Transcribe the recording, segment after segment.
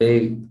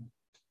Today,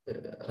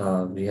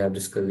 we are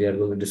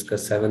going to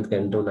discuss 7th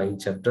Canto,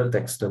 9th chapter,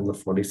 text number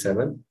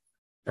 47.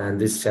 And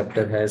this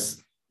chapter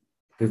has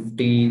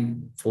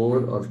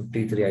 54 or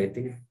 53, I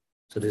think.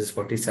 So this is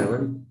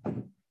 47.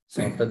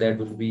 So after that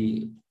will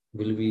be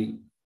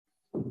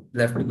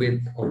left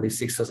with only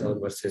 6 or 7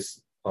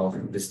 verses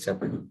of this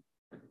chapter,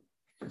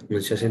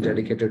 which is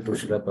dedicated to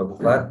Srila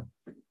Prabhupada.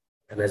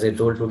 And as I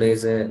told, today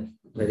is a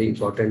very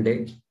important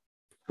day.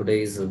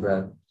 Today is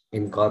the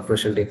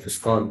incorporation day of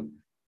ISKCON.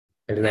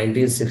 And in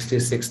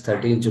 1966,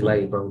 13th July,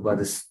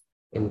 Prabhupada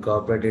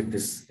incorporated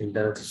this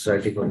International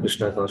Society for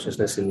Krishna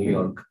Consciousness in New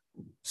York.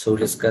 So we'll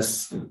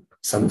discuss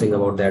something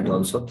about that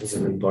also. This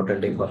is an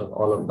important day for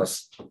all of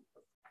us.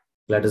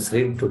 Let us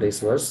read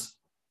today's verse.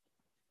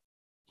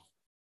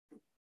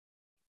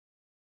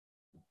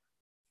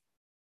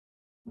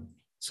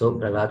 So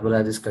Prahlad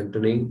Maharaj is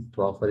continuing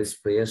to offer his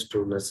prayers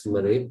to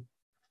Narasimha Dev.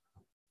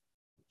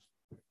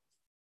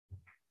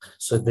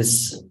 So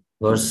this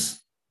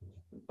verse,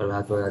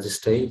 Prahlad Maharaj is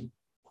saying,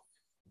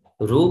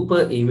 रूप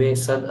इमे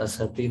सद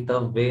असति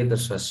तव वेद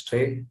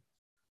सृष्टे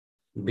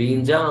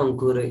बींजा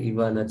अंकुर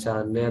इव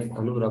नचान्य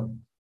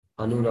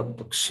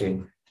अनुरपक्षे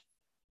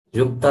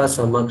युक्ता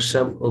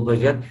समक्षम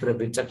उभयत्र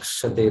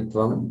विचक्षते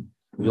त्वं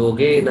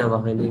योगेन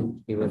वहनि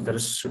इव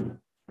दर्शु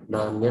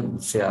नान्यत्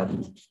स्यात्.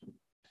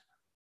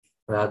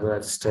 Radha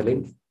is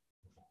telling,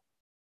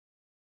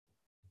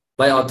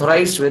 by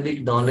authorized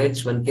Vedic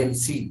knowledge, one can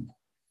see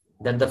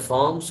that the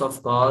forms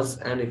of cause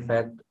and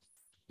effect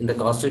in the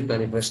cosmic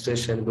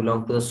manifestation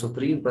belong to the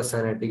Supreme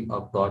Personality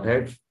of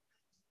Godhead.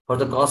 For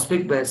the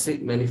cosmic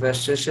basic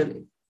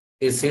manifestation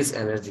is His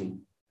energy.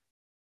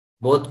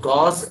 Both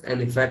cause and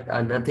effect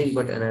are nothing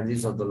but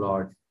energies of the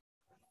Lord.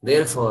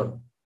 Therefore,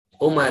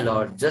 O my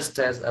Lord, just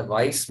as a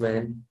wise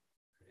man,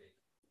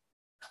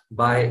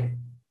 by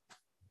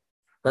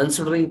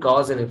considering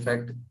cause and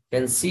effect,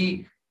 can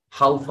see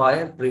how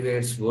fire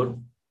prevails wood,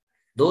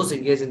 those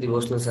engaged in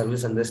devotional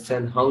service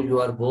understand how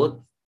you are both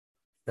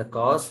the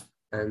cause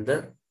and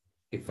the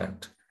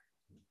effect.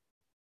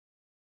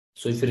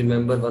 So if you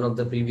remember one of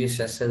the previous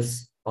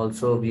sessions,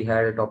 also we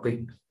had a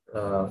topic,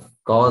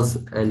 cause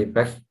and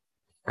effect,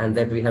 and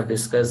that we have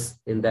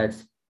discussed in that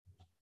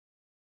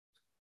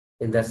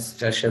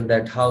session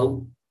that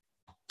how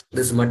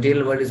this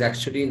material world is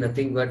actually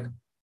nothing but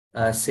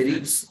a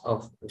series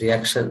of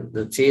reaction,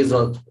 the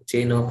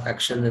chain of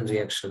action and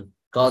reaction,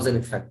 cause and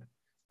effect.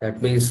 That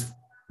means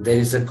there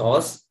is a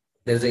cause,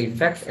 there is an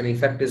effect, and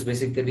effect is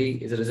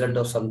basically is a result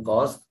of some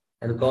cause,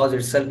 and cause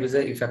itself is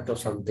an effect of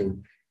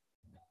something.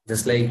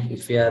 Just like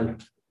if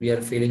we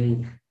are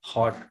feeling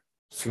hot,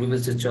 so we will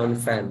switch on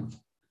fan.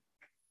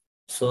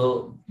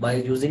 So by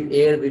using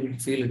air, we will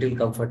feel a little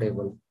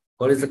comfortable.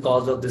 What is the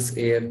cause of this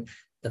air?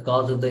 The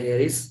cause of the air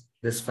is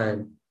this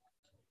fan.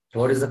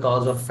 What is the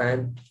cause of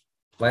fan?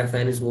 Why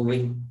fan is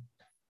moving?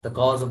 The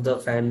cause of the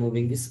fan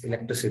moving is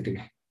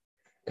electricity.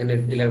 And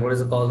what is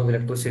the cause of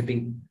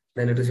electricity?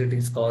 The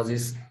electricity's cause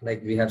is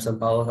like we have some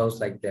powerhouse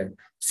like that.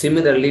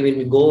 Similarly, when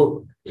we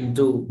go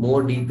into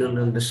more deeper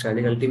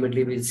understanding,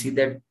 ultimately we see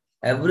that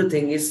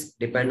everything is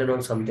dependent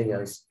on something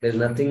else. There's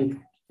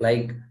nothing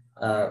like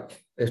a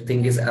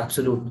thing is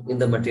absolute in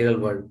the material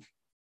world.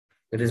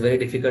 It is very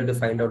difficult to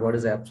find out what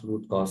is the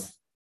absolute cause.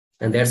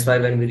 And that's why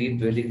when we read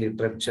Vedic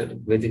literature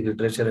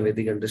and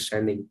Vedic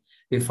understanding,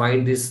 we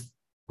find this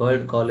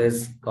word called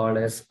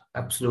as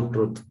absolute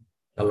truth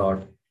a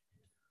lot.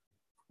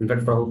 In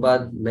fact,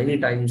 Prabhupada, many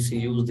times he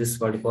used this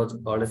word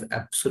called as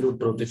absolute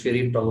truth. If you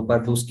read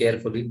Prabhupada books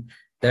carefully,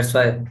 that's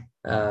why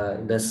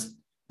the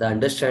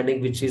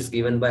understanding which is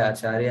given by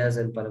Acharyas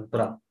and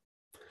Parampara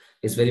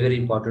is very, very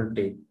important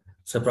to take.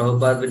 So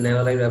Prabhupada will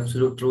never write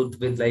absolute truth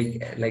with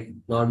like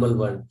normal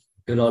word.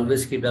 He will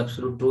always keep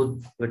absolute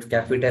truth with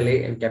capital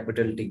A and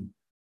capital T.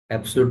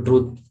 Absolute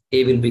truth,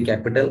 A will be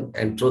capital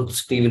and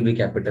truth, T will be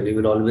capital. You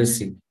will always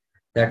see.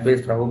 That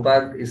means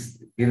Prabhupada is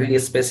giving a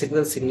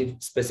specific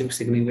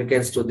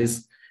significance to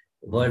this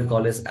word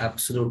called as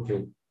absolute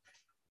truth.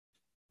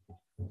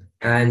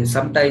 And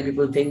sometimes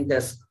people think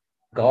that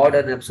God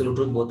and absolute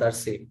truth both are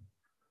same.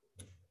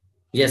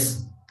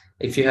 Yes,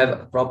 if you have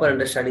a proper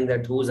understanding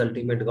that who is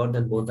ultimate God,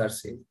 then both are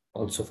same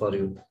also for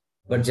you.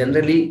 But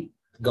generally,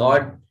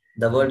 God,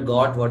 the word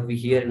God, what we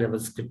hear in our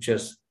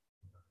scriptures,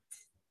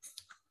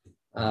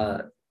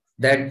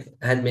 that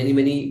had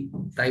many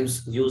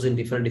times used in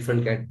different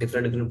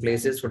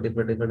places for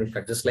different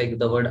effects. Just like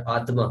the word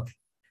Atma.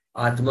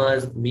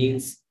 Atma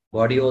means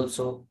body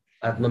also,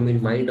 Atma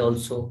means mind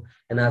also,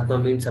 and Atma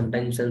means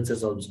sometimes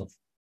senses also.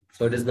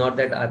 So it is not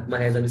that Atma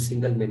has a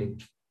single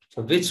meaning.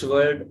 So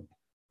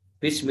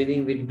which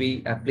meaning will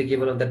be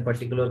applicable on that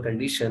particular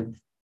condition,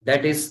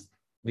 that is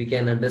we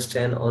can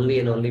understand only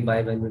and only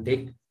by when we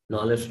take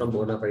knowledge from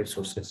bona fide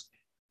sources.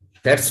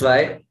 That's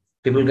why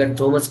people get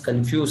so much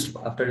confused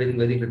after reading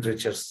Vedic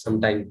literature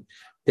sometimes.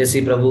 They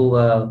see Prabhu,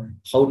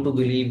 how to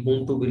believe,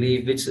 whom to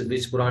believe,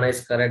 which Purana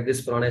is correct,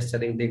 this Purana is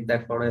telling this,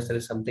 that Purana is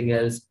telling something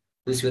else,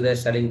 this Veda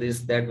is telling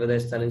this, that Veda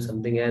is telling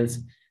something else.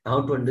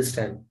 How to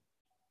understand?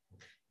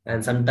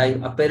 And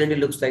sometimes apparently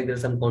looks like there are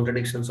some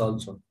contradictions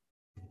also.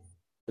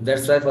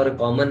 That's why for a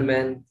common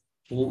man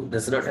who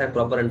does not have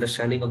proper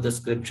understanding of the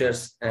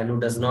scriptures and who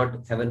does not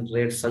haven't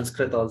read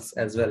Sanskrit also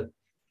as well,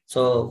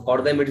 so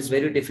for them it is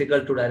very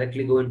difficult to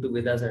directly go into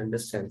Vedas and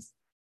understand.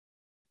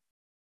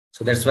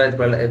 So that's why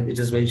it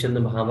is mentioned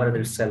in the Mahabharata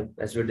itself,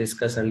 as we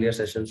discussed earlier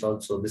sessions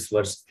also, this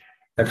verse,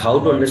 that how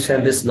to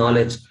understand this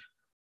knowledge.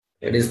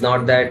 It is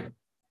not that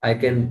I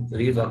can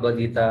read Bhagavad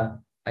Gita,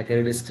 I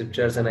can read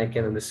scriptures and I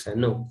can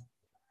understand. No.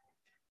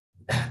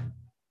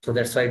 So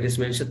that's why it is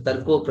mentioned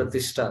Tarko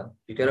Pratishta.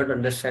 You cannot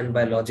understand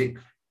by logic.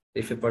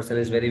 If a person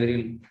is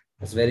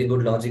has very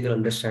good logical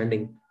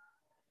understanding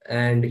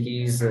and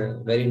he is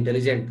very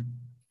intelligent,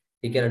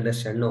 he can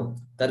understand. No.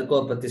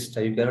 Tarko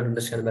Pratishta. You cannot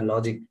understand by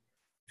logic.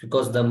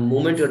 Because the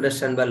moment you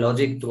understand by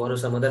logic, tomorrow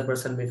some other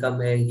person may come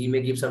and he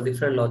may give some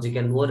different logic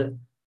and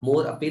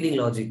more appealing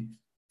logic.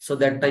 So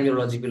that time your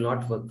logic will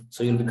not work.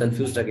 So you'll be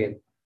confused again.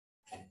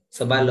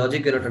 So by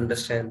logic you cannot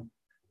understand.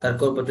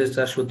 Tarko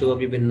Pratishta Shruto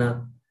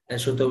Abhibhinna. And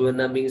Shruto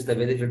Abhibhinna means the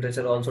Vedic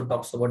literature also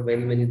talks about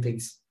many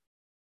things.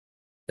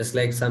 Just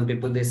like some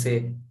people they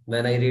say,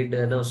 when I read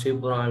no, Shiva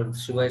Puran,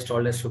 Shiva is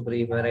called as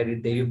Supreme. When I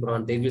read Devi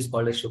Puran, Devi is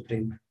called as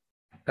Supreme.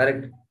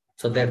 Correct?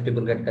 So that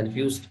people get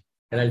confused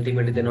and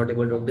ultimately they're not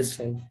able to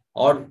understand.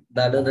 Or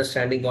the other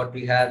understanding what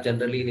we have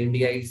generally in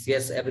India is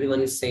yes,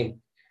 everyone is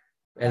same.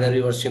 Whether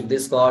you worship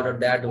this god or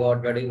that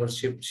god, whether you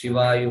worship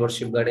Shiva, you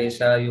worship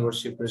Ganesha, you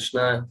worship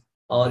Krishna,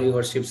 or you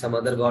worship some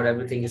other god,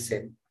 everything is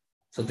same.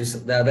 So this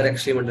is the other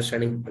extreme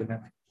understanding people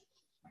have.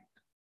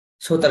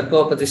 So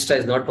Tarka Pratishtha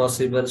is not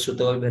possible.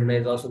 Shruta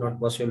Abhibhinna is also not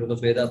possible because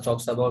Veda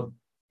talks about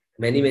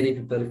many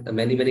people,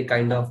 many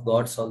kind of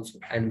gods also.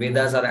 And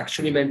Vedas are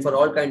actually meant for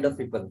all kind of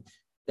people.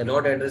 They're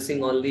not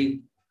addressing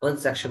only one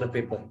section of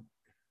people.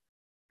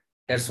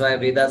 That's why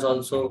Vedas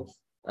also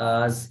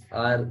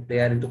they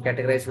are into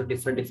categorized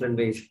in different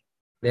ways.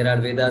 There are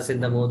Vedas in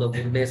the mode of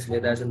goodness,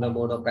 Vedas in the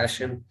mode of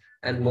passion,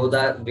 and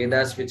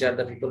Vedas which are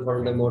the people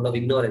from the mode of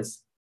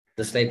ignorance,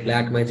 just like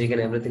black magic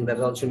and everything. That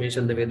also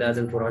mentioned the Vedas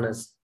and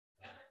Puranas.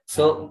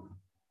 So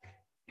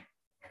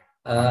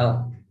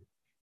uh,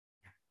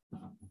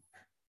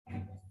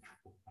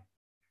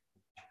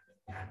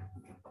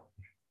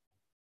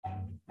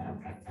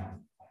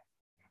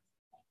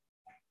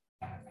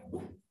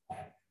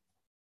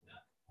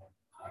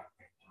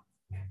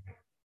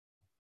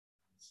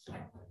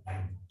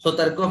 So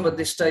Tarko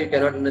Pratishtha you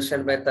cannot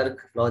understand by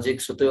Tark, logic,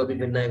 Shruti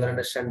Abhibhinna you can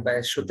understand by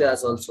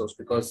Shrutyas also,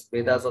 because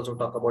Vedas also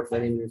talk about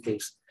many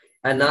things.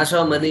 And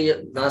Nasha Muni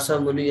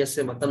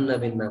Yasya Matam Na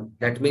Vinna.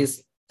 That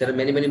means there are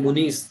many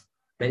Munis,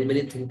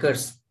 many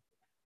thinkers.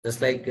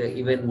 Just like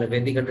even the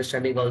Vedic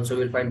understanding also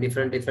will find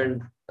different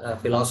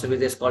philosophies.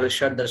 They call it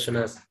Shad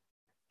Darshanas.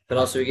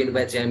 Philosophy given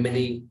by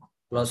Jaimini,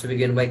 philosophy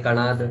given by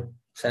Kanad,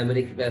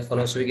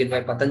 philosophy given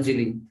by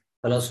Patanjali,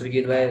 philosophy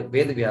given by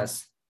Ved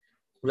Vyas.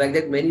 Like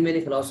that,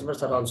 many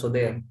philosophers are also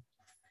there.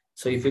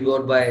 So if you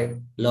go by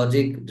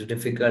logic, it is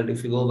difficult.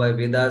 If you go by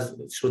Vedas,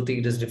 Shruti,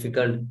 it is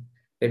difficult.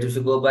 But if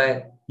you go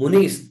by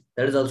Munis,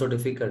 that is also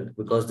difficult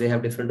because they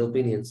have different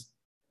opinions.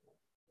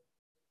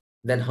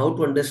 Then how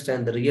to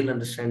understand the real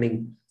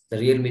understanding, the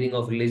real meaning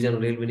of religion,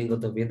 real meaning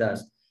of the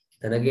Vedas?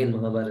 Then again,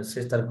 Mahabharata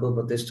says, Tarko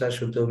Pratishtha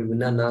Shruto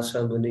Vivina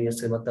Nasha Muni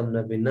Yasya Matam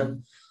Na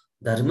Vinna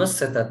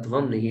Dharmasya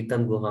Tattvam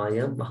Nihitam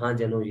Guhayam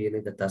Mahajano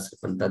Yene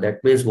Gatasya Panta.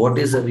 That means what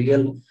is the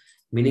real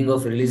meaning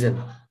of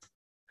religion?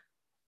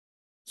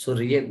 So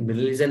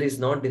religion is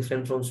not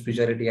different from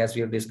spirituality, as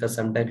we have discussed.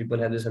 Sometimes people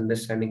have this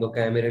understanding,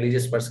 okay, I'm a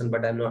religious person,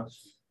 but I'm not.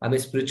 I'm a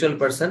spiritual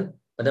person,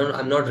 but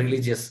I'm not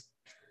religious.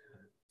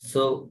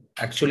 So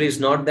actually, it's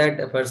not that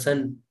a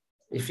person,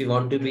 if you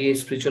want to be a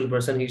spiritual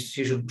person,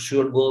 she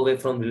should go away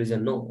from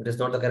religion. No, it is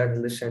not the correct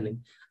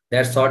understanding.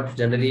 That's what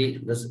generally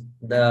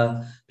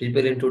the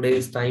people in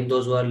today's time,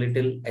 those who are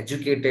little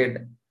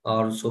educated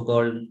or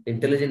so-called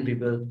intelligent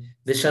people,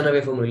 they shun away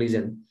from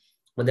religion.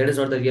 But that is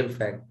not the real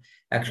fact.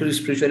 Actually,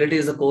 spirituality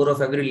is the core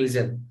of every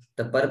religion.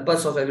 The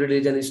purpose of every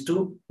religion is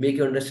to make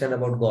you understand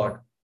about God.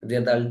 They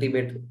are the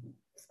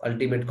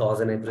ultimate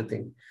cause and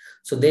everything.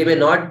 So they may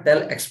not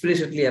tell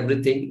explicitly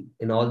everything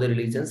in all the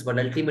religions, but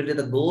ultimately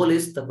the goal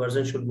is the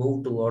person should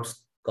move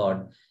towards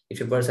God.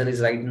 If a person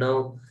is right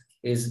now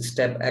is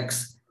step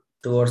X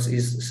towards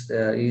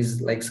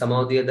is like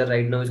somehow the other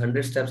right now is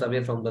 100 steps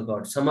away from the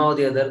God. Somehow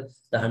the other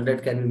the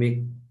 100 can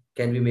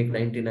we make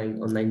 99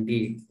 or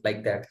 90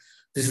 like that.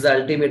 This is the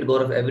ultimate goal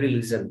of every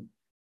religion.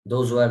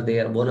 Those who are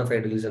there, bona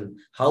fide religion.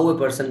 How a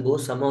person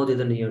goes, somehow they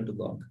are near to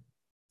God.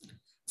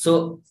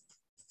 So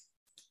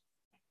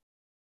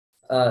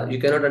you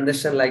cannot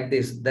understand like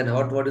this. Then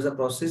what is the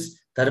process?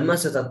 Dharma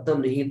sa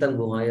tattam nihitam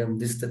guhayam.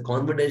 This is the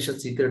confidential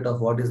secret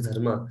of what is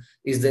dharma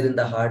is there in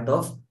the heart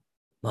of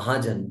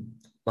Mahajan.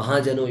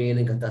 Mahajano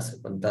yene gata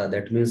sapanta.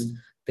 That means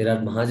there are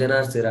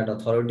Mahajanas, there are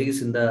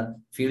authorities in the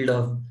field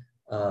of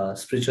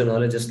spiritual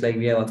knowledge, just like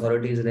we have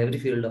authorities in every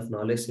field of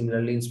knowledge.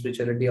 Similarly, in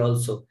spirituality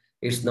also,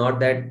 it's not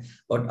that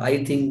what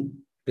I think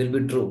will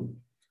be true.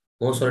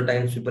 Most of the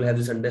times, people have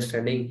this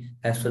understanding.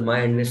 As per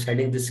my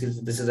understanding, this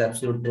is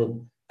absolute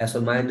truth. As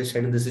per my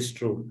understanding, this is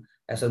true.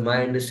 As per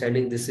my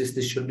understanding,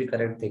 this should be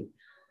correct thing.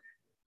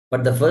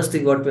 But the first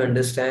thing what we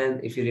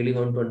understand, if you really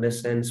want to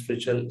understand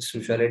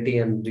spirituality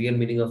and real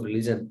meaning of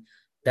religion,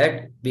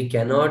 that we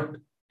cannot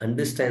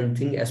understand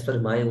thing as per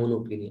my own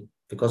opinion,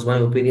 because my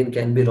opinion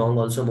can be wrong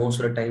also. Most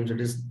of the times it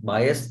is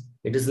biased,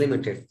 it is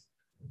limited.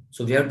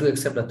 So we have to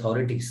accept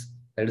authorities.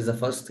 That is the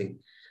first thing.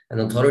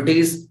 And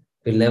authorities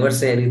will never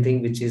say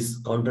anything which is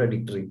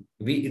contradictory.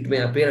 It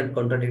may appear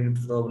contradictory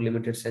to our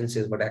limited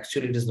senses, but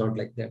actually it is not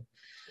like that.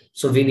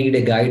 So we need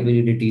a guide,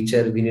 we need a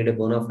teacher, we need a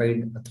bona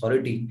fide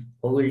authority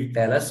who will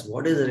tell us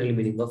what is the real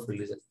meaning of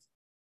religion.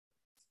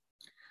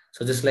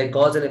 So just like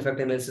cause and effect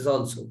analysis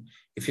also,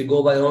 if you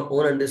go by your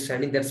own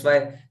understanding, that's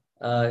why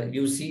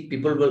you see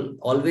people will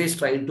always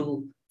try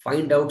to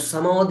find out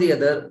somehow or the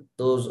other.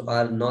 Those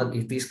are not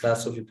atheist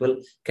class of people.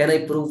 Can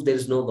I prove there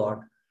is no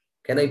God?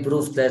 Can I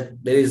prove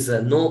that there is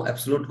no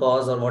absolute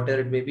cause or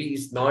whatever it may be?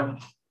 It's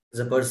not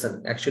the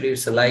person. Actually,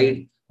 it's a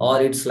light,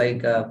 or it's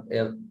like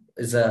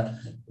is a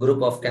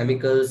group of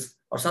chemicals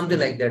or something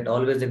like that.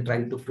 Always they're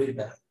trying to prove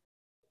that.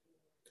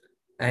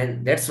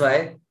 And that's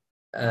why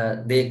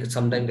they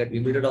sometimes get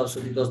bewildered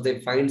also, because they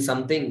find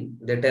something,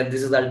 they tell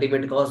this is the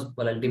ultimate cause,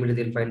 but ultimately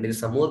they'll find there is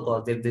some more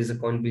cause, there is a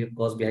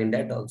cause behind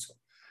that also.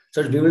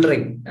 So it's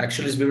bewildering.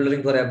 Actually, it's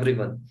bewildering for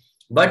everyone.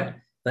 But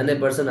when a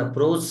person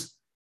approaches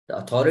the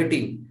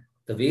authority,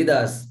 the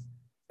Vedas,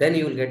 then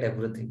you will get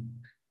everything.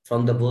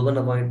 From the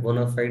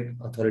bona fide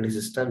authority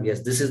system,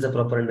 yes, this is the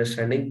proper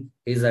understanding,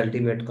 his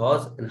ultimate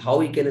cause, and how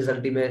he can his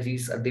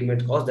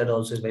ultimate cause, that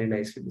also is very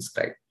nicely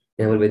described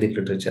in our Vedic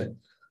literature.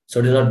 So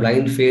it is not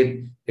blind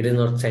faith, it is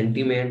not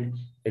sentiment,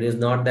 it is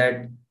not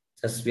that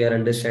just we are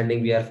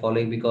understanding, we are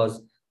following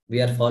because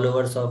we are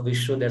followers of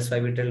Vishnu, that's why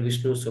we tell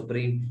Vishnu is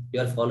supreme.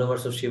 You are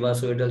followers of Shiva,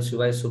 so we tell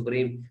Shiva is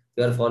supreme.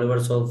 You are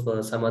followers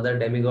of some other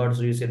demigod,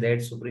 so you say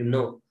that's supreme.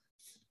 No,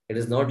 it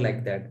is not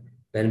like that.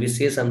 When we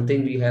say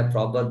something, we have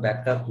proper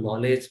backup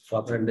knowledge,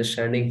 proper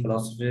understanding,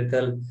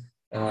 philosophical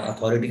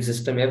authority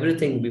system,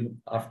 everything.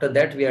 After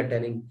that, we are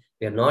telling.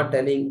 We are not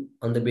telling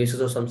on the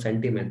basis of some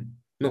sentiment.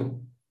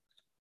 No.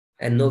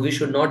 And no, we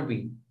should not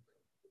be.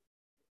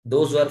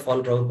 Those who are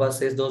following, Prabhupada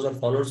says, those are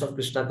followers of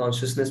Krishna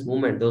consciousness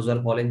movement, those who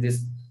are following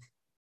this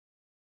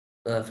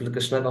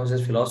Krishna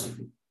consciousness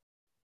philosophy.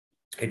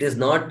 It is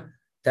not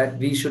that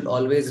we should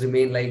always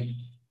remain like,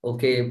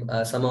 okay,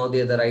 somehow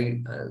the other,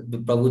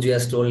 Prabhuji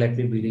has told, let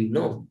me believe.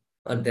 No,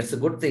 that's a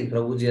good thing.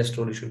 Prabhuji has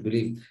told, you should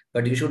believe.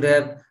 But you should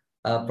have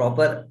a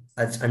proper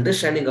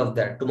understanding of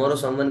that. Tomorrow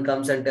someone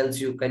comes and tells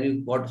you,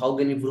 how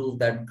can you prove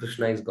that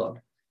Krishna is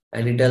God?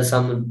 And he tells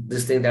some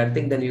this thing, that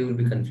thing, then you will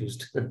be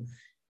confused. So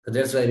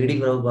that's why reading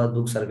Prabhupada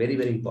books are very,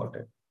 very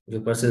important. If a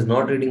person is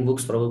not reading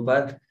books,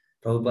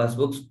 Prabhupada's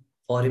books,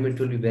 for him it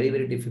will be very,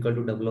 very difficult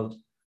to develop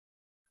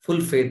full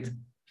faith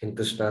in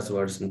Krishna's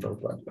words and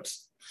Prabhupada's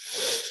words.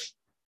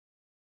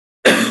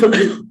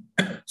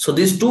 So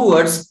these two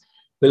words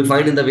we'll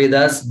find in the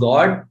Vedas,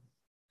 God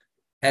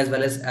as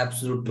well as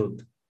absolute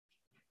truth.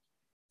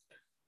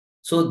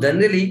 So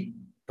generally,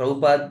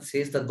 Prabhupada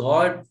says the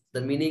God,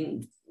 the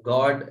meaning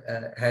God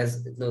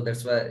has,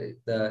 that's why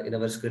in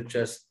our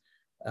scriptures,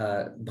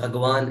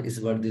 Bhagavan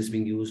is word is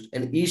being used,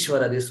 and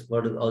Ishvara, this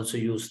word is also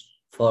used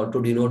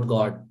to denote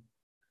God.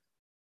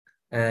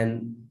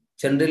 And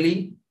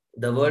generally,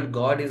 the word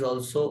God is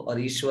also, or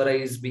Ishvara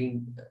is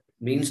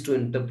means to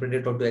interpret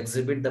it or to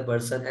exhibit the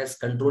person as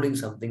controlling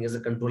something, as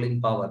a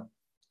controlling power.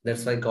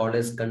 That's why God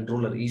is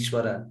controller,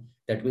 Ishvara.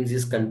 That means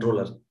he's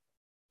controller.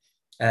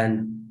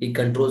 And he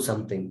controls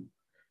something.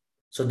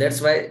 So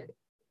that's why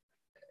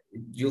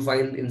you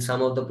find in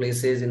some of the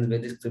places in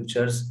Vedic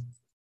scriptures,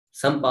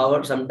 sometimes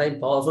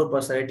powerful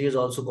personality is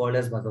also called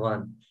as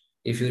Bhagavan.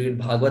 If you read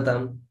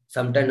Bhagavatam,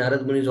 sometimes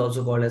Narad Muni is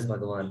also called as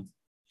Bhagavan.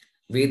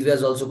 Vedvya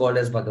is also called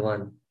as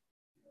Bhagavan.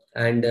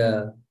 And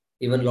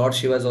even Lord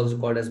Shiva is also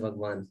called as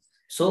Bhagavan.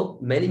 So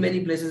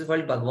many places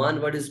while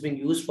Bhagavan word is being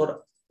used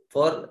for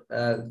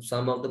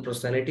some of the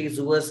personalities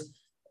who was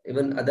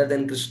even other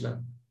than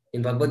Krishna.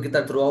 In Bhagavad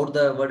Gita, throughout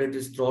the word it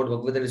is throughout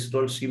Bhagavad Gita, it is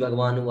told Sri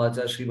Bhagavan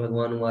Uvacha, Sri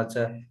Bhagavan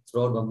Uvacha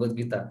throughout Bhagavad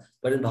Gita.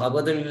 But in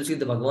Bhagavatam, you will see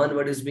the Bhagavan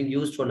word is being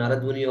used for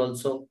Narad Muni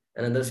also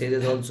and other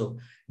sages also.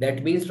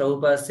 That means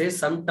Prabhupada says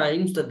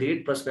sometimes the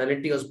great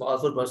personality or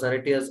powerful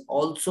personality is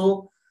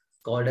also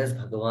called as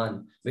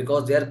Bhagavan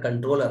because they are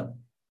controller.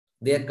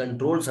 They are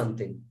control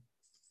something.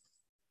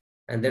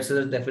 And that's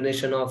the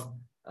definition of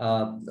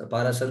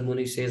Parasar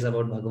Muni says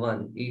about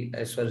Bhagavan.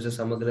 As far as the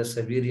Samagra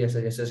Savirya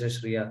Sajasa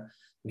Shriya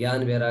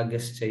Gyan Vairagya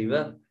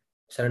Chaiva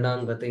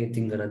Sharanam Gate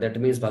Tingana. That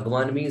means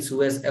Bhagavan means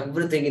who has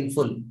everything in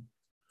full.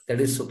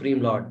 That is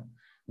Supreme Lord.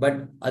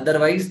 But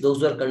otherwise, those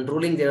who are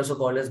controlling, they are also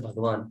called as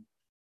Bhagavan.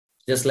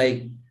 Just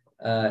like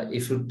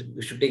if you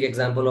should take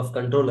example of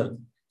controller.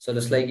 So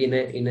just like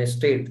in a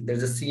state, there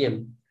is a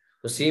CM.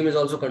 So CM is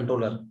also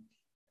controller.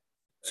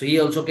 So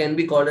he also can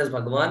be called as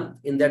Bhagavan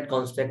in that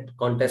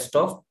context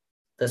of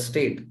the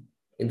state.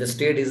 In the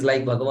state is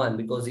like Bhagavan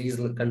because he is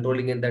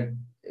controlling in that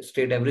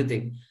state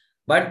everything.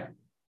 But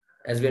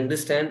as we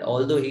understand,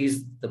 although he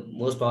is the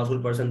most powerful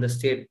person in the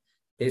state,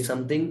 there is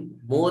something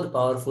more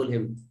powerful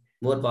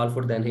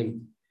than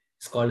him.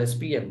 It's called as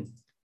PM.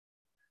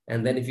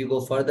 And then if you go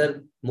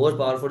further, more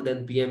powerful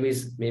than PM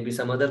is maybe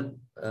some other,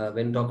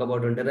 when you talk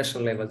about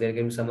international level, there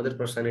can be some other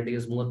personality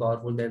is more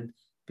powerful than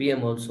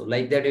PM also.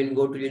 Like that, when you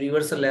go to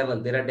universal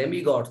level, there are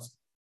demigods.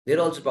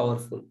 They're also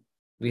powerful.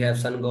 We have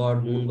sun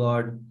god, moon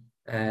god,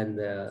 and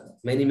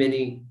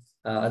many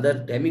other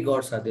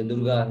demigods are there.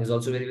 Durga is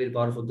also very, very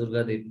powerful,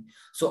 Durga Devi.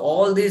 So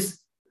all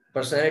these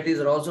personalities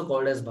are also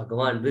called as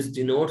Bhagavan, which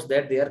denotes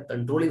that they are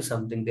controlling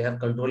something. They have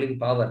controlling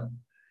power.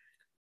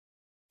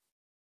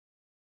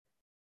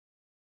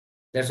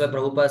 That's why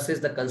Prabhupada says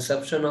the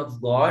conception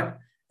of God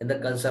and the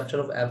conception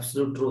of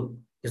absolute truth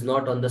is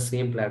not on the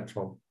same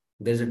platform.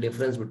 There's a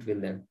difference between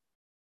them.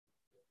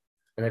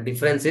 And the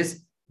difference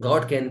is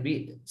God can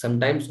be,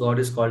 sometimes God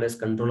is called as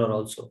controller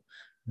also.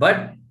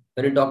 But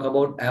when you talk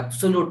about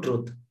absolute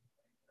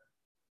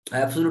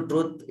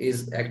truth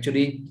is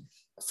actually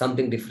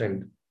something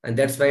different. And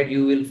that's why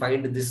you will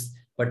find this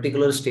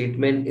particular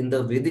statement in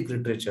the Vedic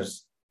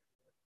literatures.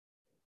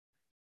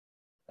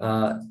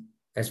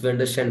 As we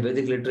understand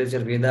Vedic literature,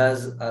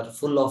 Vedas are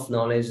full of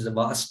knowledge, a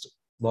vast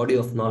body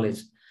of knowledge.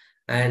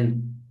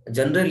 And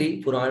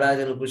generally, Puranas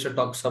and Upanishad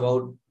talks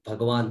about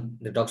Bhagavan.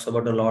 They talks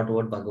about a lot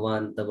about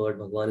Bhagavan. The word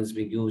Bhagavan is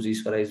being used,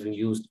 Ishvara is being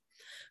used.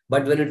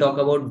 But when you talk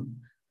about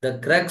the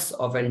crux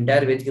of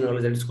entire Vedic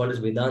knowledge, that is called as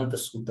Vedanta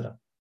Sutra.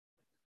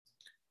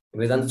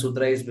 Vedanta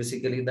Sutra is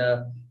basically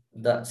the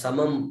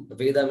Samam.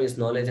 Veda means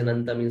knowledge and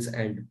Anta means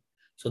end.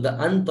 So the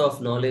Ant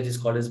of knowledge is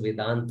called as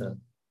Vedanta.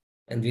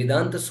 And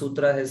Vedanta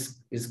Sutra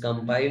is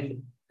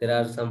compiled. There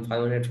are some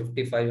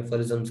 555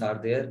 aphorisms are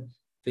there,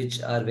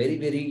 which are very,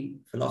 very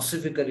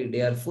philosophically,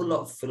 they are full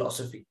of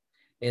philosophy.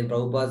 And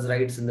Prabhupada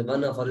writes in the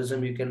one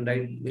aphorism, you can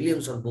write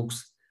millions of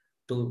books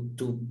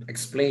to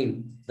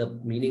explain the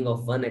meaning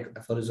of one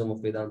aphorism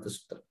of Vedanta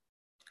Sutra.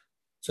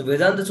 So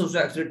Vedanta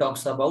Sutra actually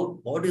talks about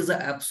what is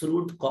the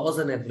absolute cause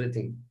and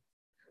everything.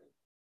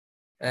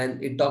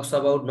 And it talks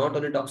about, not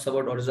only talks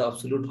about what is the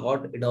absolute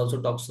cause, it also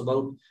talks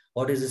about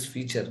what is its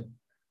feature.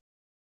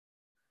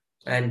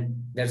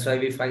 And that's why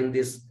we find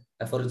this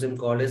aphorism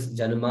called as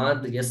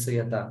Janmad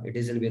Yasyata. It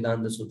is in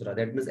Vedanta Sutra.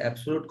 That means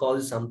absolute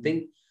cause is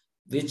something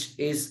which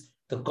is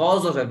the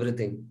cause of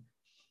everything.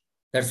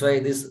 That's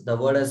why the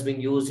word has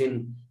been used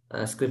in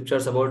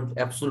scriptures about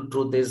absolute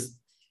truth is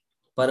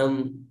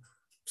Param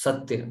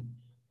Satya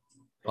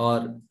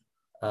or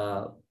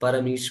Param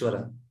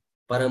Ishvara,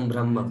 Param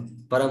Brahma,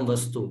 Param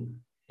Vastu,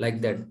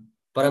 like that.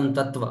 Param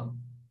Tattva.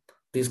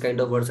 These kind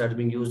of words are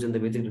being used in the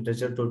Vedic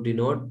literature to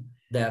denote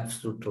the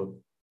absolute truth.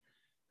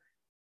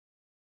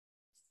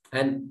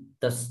 And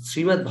the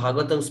Srimad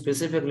Bhagavatam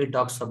specifically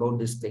talks about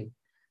this thing.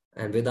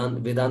 And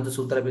Vedanta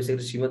Sutra,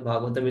 basically Srimad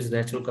Bhagavatam is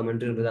natural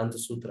commentary of Vedanta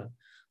Sutra.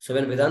 So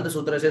when Vedanta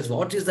Sutra says,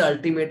 what is the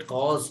ultimate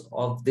cause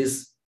of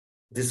this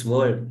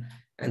world?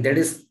 And that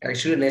is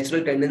actually a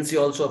natural tendency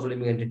also of a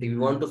living entity. We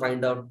want to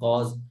find out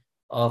cause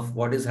of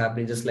what is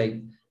happening. Just like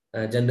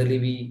generally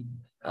we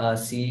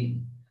see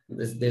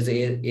there's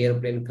an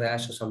airplane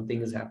crash or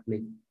something is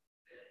happening.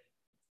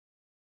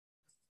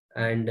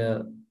 And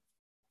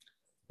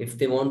if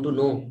they want to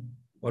know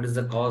what is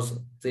the cause,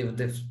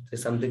 there's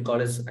something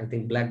called as, I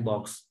think, black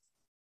box,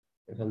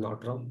 if I'm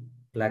not wrong,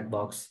 black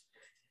box,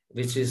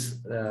 which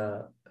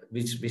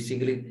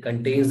basically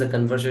contains the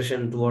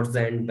conversation towards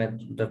the end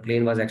when the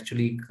plane was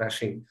actually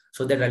crashing.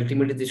 So that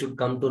ultimately they should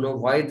come to know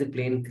why the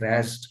plane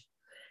crashed,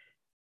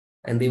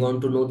 and they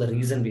want to know the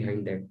reason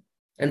behind that.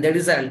 And that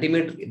is the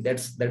ultimate. That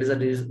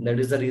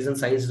is the reason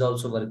science is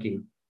also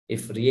working.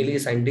 If really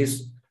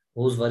scientists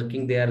who's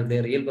working, their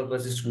real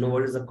purpose is to know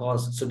what is the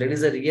cause. So that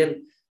is a real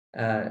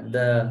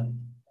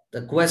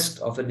the quest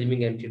of a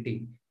living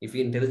entity. If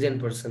you're an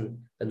intelligent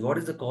person, then what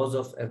is the cause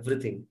of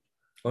everything?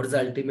 What is the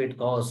ultimate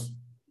cause?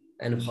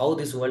 And how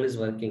this world is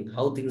working,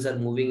 how things are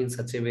moving in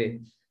such a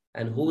way,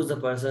 and who is the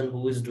person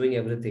who is doing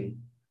everything.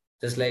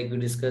 Just like we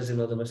discussed in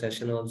the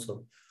session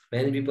also.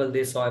 Many people,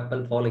 they saw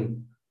apple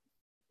falling,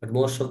 but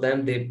most of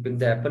them, they pick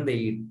the apple, they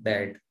eat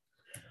that.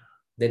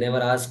 They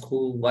never ask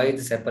why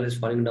this apple is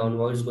falling down,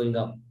 why it's going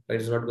up, why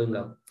it's not going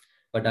up.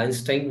 But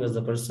Einstein was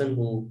the person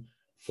who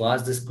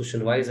asked this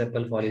question, why is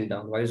apple falling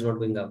down, why is not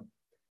going up?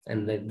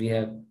 And that we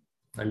have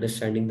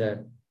understanding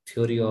the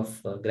theory of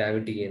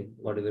gravity and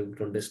whatever we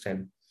to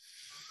understand.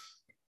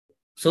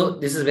 So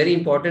this is very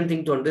important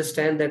thing to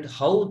understand, that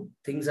how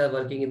things are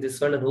working in this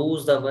world and who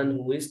is the one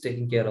who is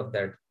taking care of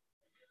that.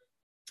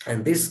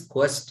 And the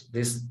questions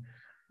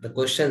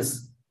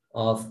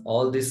of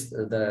all this,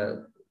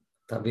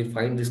 we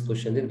find this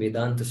question in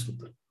Vedanta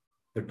Sutra.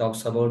 It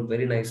talks about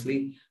very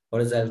nicely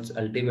what is the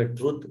ultimate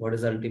truth, what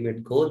is the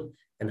ultimate goal,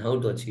 and how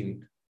to achieve it.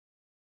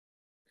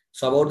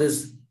 So about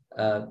this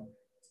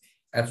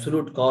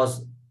absolute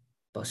cause,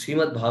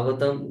 Srimad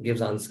Bhagavatam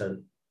gives answer.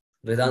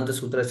 Vedanta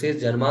Sutra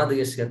says,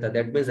 Janmadyasyata.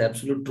 That means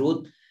absolute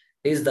truth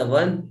is the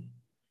one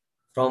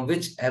from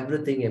which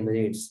everything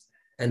emanates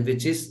and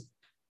which is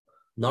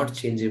not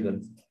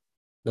changeable.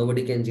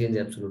 Nobody can change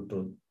absolute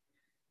truth.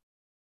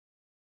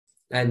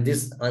 And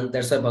that's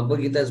why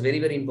Bhagavad Gita is very,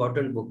 very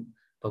important book.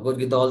 Bhagavad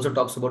Gita also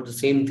talks about the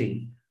same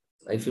thing.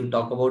 if you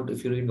talk about,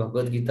 if you read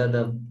Bhagavad Gita,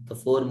 the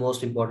four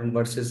most important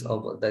verses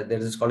of that, there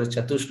is called as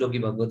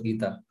Chatushloki Bhagavad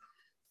Gita.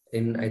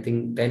 In, I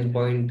think,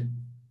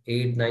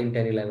 10.8, 9,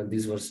 10, 11,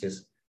 these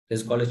verses. It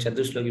is called as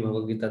Chatushloki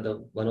Bhagavad Gita,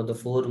 one of the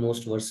four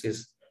most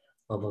verses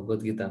of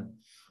Bhagavad Gita,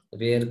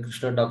 where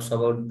Krishna talks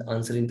about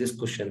answering this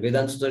question.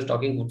 Vedanta Sutra is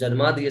talking,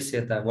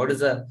 Janmadyasyata, what is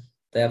the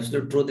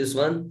absolute truth is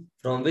one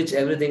from which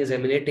everything is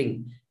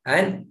emanating.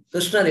 And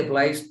Krishna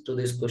replies to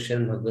this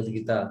question in Bhagavad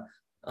Gita,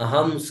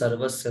 Aham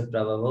sarvasya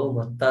prabhavo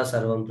matta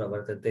sarvam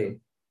pravartate.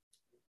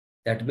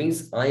 That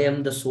means I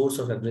am the source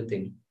of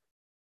everything.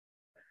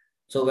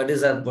 So what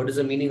is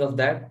the meaning of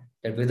that?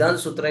 That Vedanta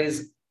Sutra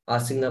is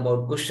asking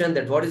about question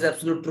that what is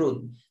absolute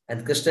truth,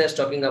 and Krishna is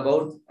talking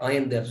about I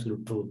am the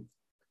absolute truth.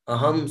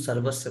 Aham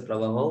sarvasya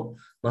prabhavo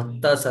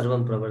matta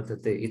sarvam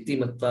pravartate iti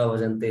matva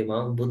vajante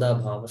mam buddha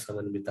bhava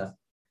samanvita.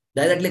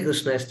 Directly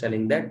Krishna is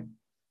telling that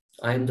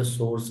I am the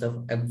source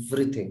of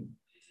everything.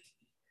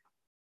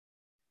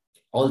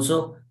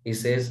 Also, he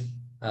says,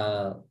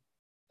 I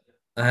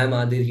am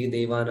Adirhi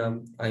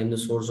Devanam, I am the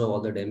source of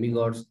all the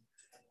demigods.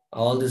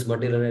 All this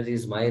material energy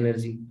is my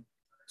energy.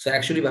 So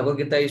actually, Bhagavad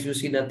Gita, if you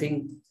see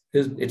nothing,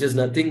 it is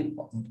nothing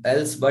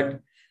else,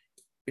 but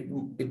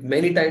it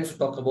many times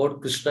talk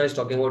about Krishna is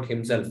talking about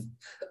himself.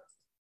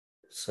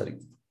 Sorry.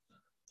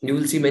 You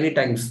will see many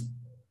times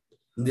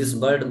this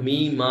word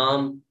me,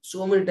 mom,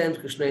 so many times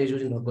Krishna is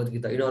using Bhagavad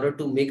Gita in order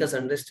to make us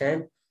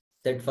understand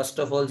that first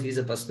of all, he is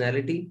a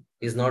personality,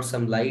 he is not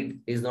some light,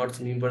 he is not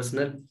some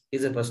impersonal, he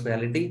is a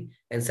personality.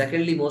 And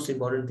secondly, most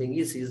important thing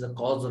is he is the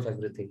cause of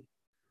everything.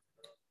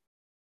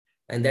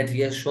 And that he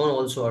has shown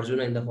also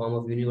Arjuna in the form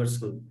of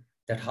universal,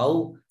 that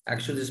how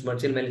actually this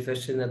material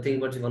manifestation is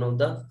nothing but one of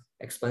the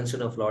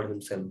expansion of Lord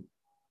himself.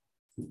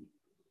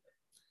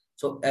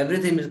 So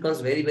everything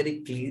becomes very,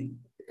 very clear,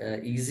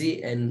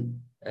 easy,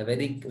 and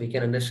we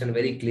can understand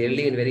very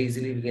clearly and very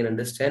easily we can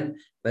understand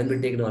when we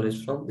take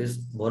knowledge from this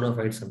bona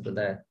fide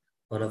sampradaya,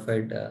 bona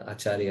fide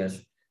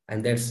acharyas.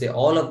 And that's say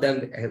all of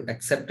them have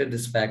accepted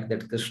this fact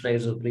that Krishna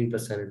is Supreme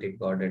Personality of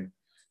Godhead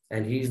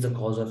and he is the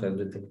cause of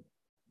everything.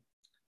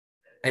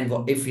 And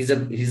if he's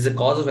the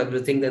cause of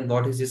everything, then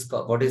what is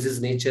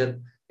his nature?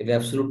 If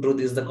absolute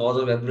truth is the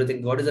cause of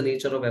everything, what is the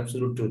nature of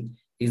absolute truth?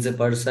 He's a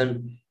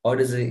person, or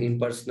is he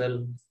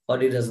impersonal, or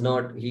he does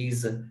not,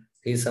 he's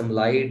some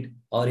light,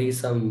 or he's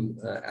some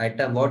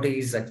atom. What he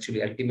is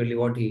actually, ultimately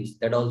what he is,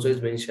 that also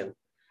is mentioned.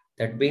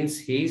 That means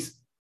he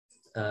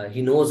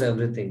knows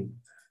everything.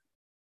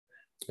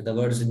 The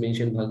words is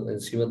mentioned in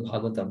Srimad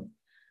Bhagavatam,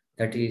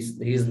 that he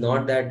is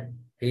not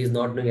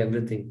knowing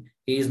everything.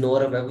 He is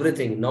knower of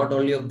everything, not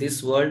only of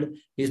this world,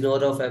 he is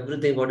knower of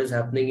everything, what is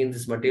happening in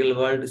this material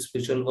world,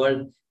 spiritual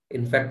world.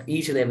 In fact,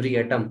 each and every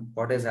atom,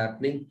 what is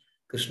happening,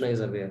 Krishna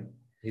is aware.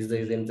 He's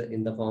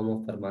in the form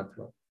of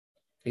Paramatma.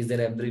 He's there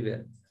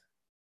everywhere.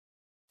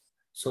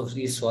 So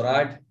he is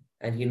Swarat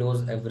and he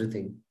knows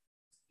everything.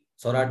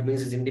 Swarat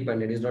means he's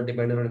independent, he's not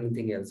dependent on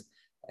anything else.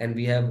 And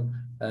we have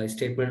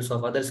statements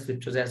of other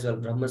scriptures as well.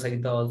 Brahma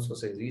Samhita also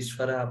says,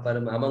 Ishvara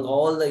Parama. Among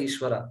all the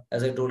Ishvara,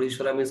 as I told,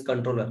 Ishvara means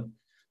controller.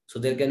 So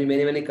there can be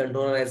many, many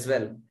controllers as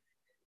well.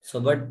 So,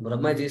 but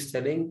Brahma Ji is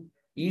telling,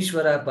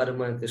 Ishvara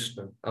Parama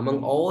Krishna.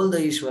 Among all the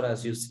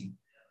Ishvaras you see,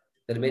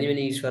 there are many,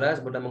 many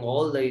Ishvaras, but among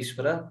all the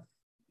Ishvara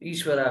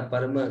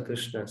Parama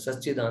Krishna,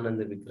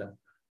 Satchidananda Vigraha.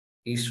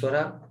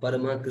 Ishvara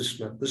Parama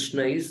Krishna.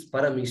 Krishna is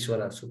Param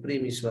Ishvara,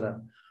 Supreme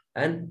Ishvara.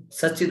 And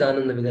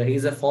Satchidananda Vigraha, he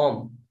is a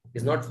form. He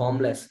is not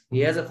formless. He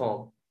has a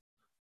form.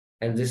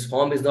 And this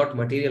form is not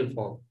material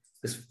form.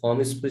 This form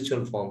is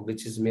spiritual form,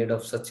 which is made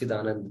of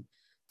Satchidananda,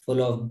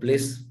 full of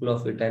bliss, full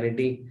of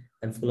eternity,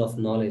 and full of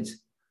knowledge.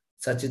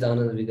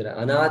 Satchidananda Vigraha.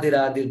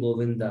 Anadiradir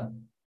Govinda.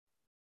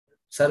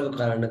 Sarva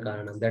Karana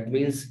Karanam. That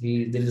means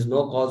there is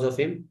no cause of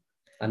him,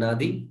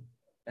 Anadi,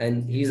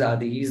 and he is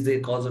Adi. He is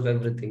the cause of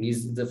everything. He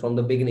is from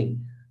the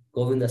beginning.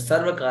 Govinda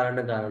Sarva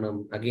Karana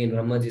Karanam. Again,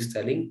 Ramaji is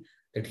telling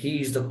that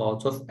he is the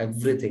cause of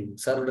everything.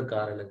 Sarva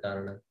Karana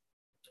Karanam.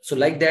 So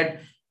like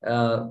that,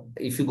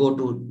 if you go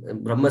to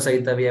Brahma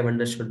Samhita, we have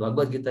understood.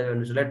 Bhagavad Gita, we have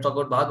understood. Let's talk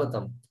about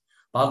Bhagavatam.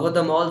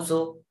 Bhagavatam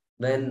also,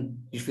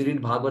 if you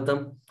read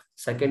Bhagavatam,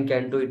 second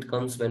canto, it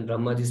comes when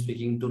Brahma is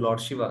speaking to Lord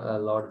Shiva,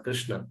 Lord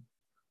Krishna.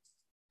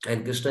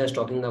 And Krishna is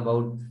talking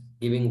about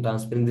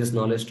transferring this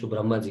knowledge to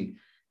Brahmaji.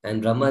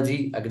 And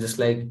Brahmaji, just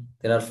like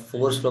there are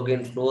 4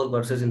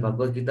 verses in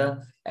Bhagavad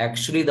Gita,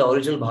 actually the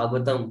original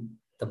Bhagavatam,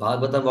 the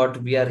Bhagavatam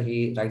what we are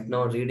right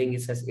now reading,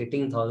 it has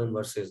 18,000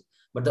 verses.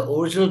 But the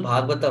original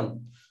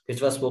Bhagavatam,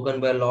 which was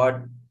spoken by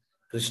Lord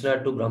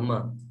Krishna to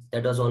Brahma,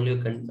 that was only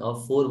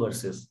of 4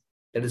 verses.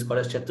 That is called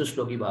as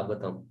Chatushloki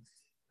Bhagavatam.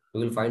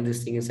 We will find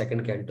this thing in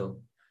second canto.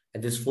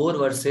 And these 4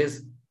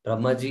 verses,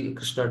 Brahmaji,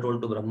 Krishna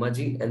told to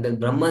Brahmaji, and then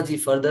Brahmaji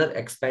further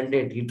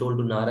expanded. He told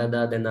to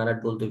Narada, then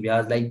Narada told to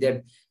Vyas, like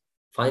that.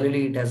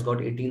 Finally, it has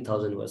got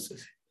 18,000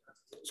 verses.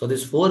 So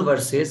these 4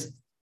 verses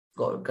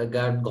got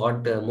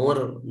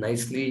more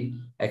nicely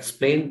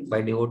explained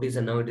by devotees,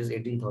 and now it is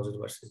 18,000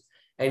 verses.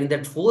 And in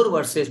that 4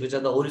 verses, which are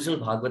the original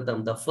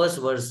Bhagavatam, the first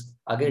verse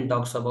again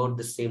talks about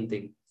the same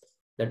thing.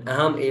 That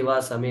Aham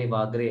Eva Same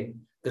Vagre,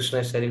 Krishna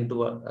is telling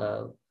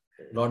to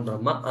Lord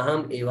Brahma,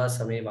 Aham eva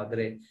same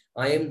vagre.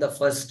 I am the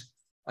first.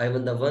 I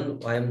am the one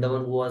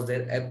who was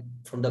there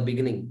from the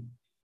beginning.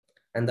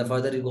 And the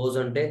further he goes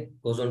on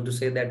to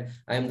say that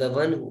I am the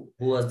one who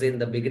was there in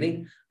the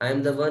beginning. I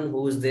am the one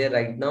who is there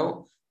right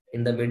now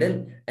in the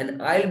middle,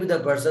 and I'll be the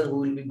person who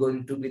will be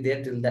going to be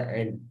there till the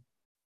end.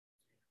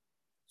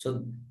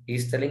 So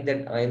he's telling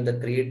that I am the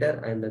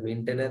creator, I am the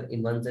maintainer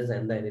in one sense, I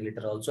am the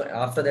annihilator also.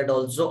 After that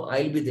also,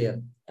 I'll be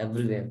there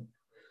everywhere.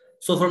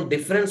 So from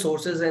different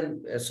sources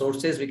and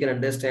sources, we can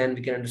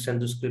understand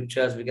through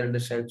scriptures, we can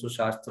understand through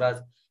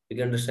shastras, we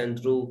can understand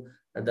through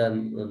the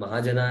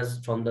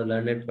Mahajanas, from the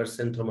learned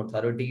person, from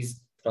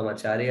authorities, from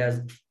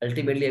acharyas,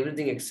 ultimately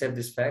everything except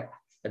this fact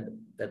that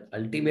that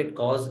ultimate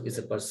cause is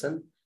a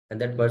person, and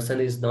that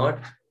person is not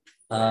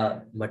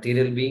a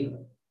material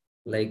being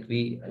like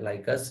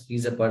us.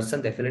 He's a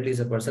person, definitely is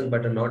a person,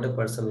 but not a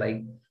person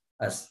like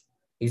us.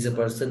 He's a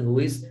person who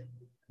is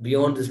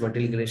beyond this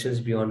material creations,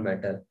 beyond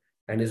matter,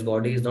 and his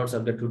body is not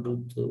subject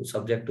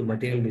subject to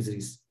material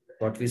miseries,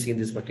 what we see in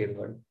this material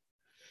world.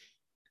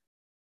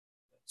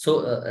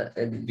 So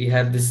we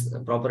have this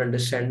proper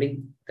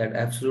understanding that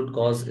absolute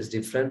cause is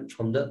different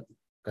from the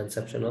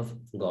conception of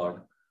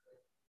God.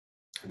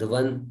 The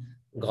one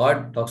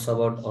God talks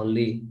about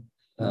only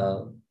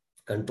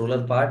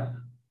controller part.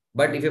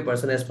 But if a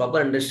person has proper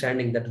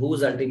understanding that who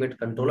is ultimate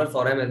controller,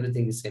 for him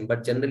everything is same.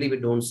 But generally we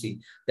don't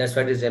see. That's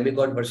why this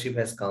demigod worship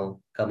has come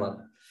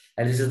up.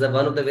 And this is the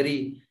one of the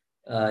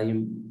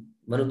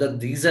one of the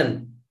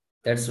reason.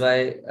 That's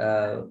why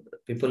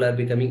people are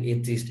becoming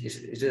atheist.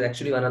 It is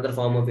actually another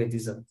form of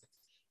atheism,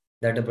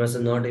 that a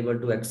person not able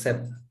to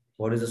accept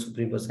what is the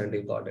Supreme Personality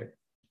of Godhead.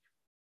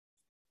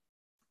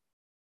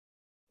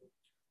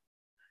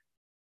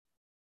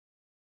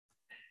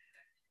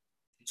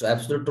 So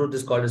absolute truth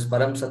is called as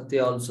Param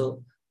Satya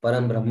also,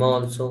 Param Brahma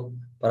also,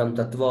 Param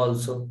Tattva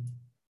also.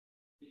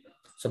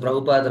 So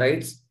Prabhupada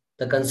writes,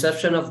 the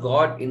conception of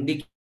God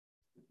indicates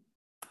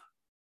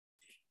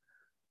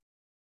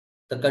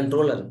the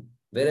controller,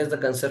 whereas the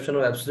conception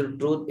of absolute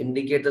truth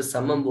indicates the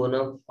summum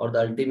bonum or the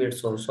ultimate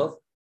source of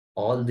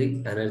all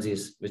the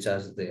energies which are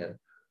there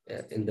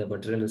in the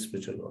material and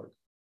spiritual world.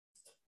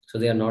 So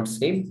they are not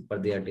same,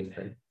 but they are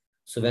different.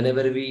 So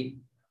whenever we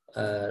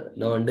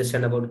now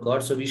understand about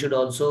God, so we should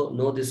also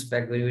know this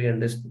fact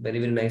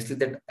very nicely,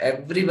 that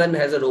everyone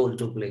has a role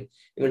to play.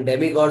 Even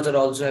demigods are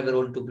also have a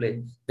role to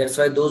play. That's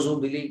why those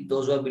who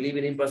believe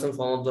in impersonal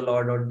form of the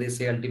Lord, or they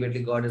say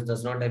ultimately God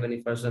does not have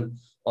any person,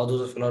 or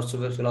those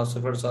philosophers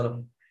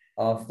or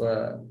of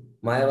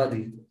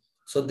Mayavadi.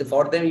 So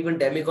for them, even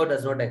demigod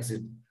does not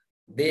exist.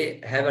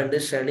 They have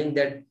understanding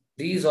that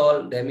these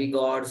all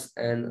demigods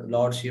and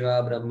Lord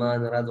Shiva, Brahma,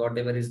 Narad,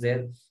 whatever is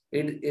there,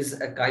 it is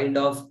a kind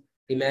of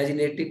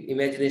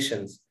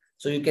imaginations.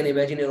 So you can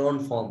imagine your own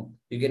form.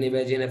 You can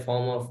imagine a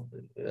form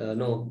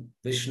of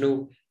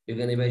Vishnu. You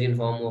can imagine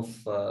form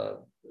of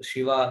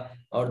Shiva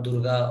or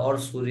Durga or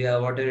Surya,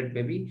 whatever it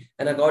may be,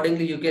 and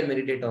accordingly you can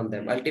meditate on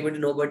them.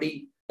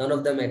 Ultimately, none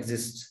of them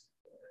exists,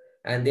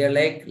 and they are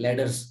like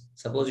ladders.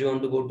 Suppose you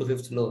want to go to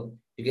fifth floor,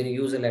 you can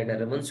use a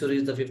ladder. Once you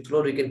reach the fifth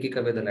floor, you can kick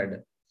away the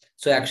ladder.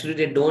 So actually,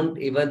 they don't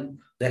even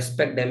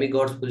respect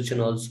demigod's position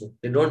also.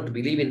 They don't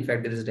believe, in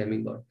fact, there is a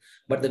demigod.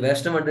 But the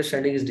Western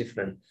understanding is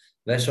different.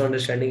 Western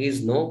understanding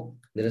is no,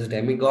 there is a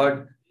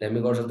demigod.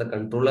 Demigods are the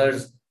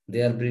controllers.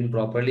 They are being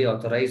properly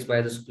authorized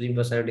by the Supreme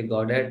Personality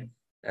Godhead,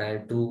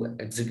 and to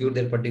execute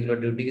their particular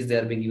duties, they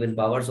are being given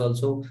powers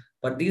also.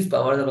 But these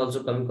powers are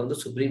also coming from the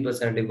Supreme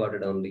Personality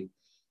Godhead only.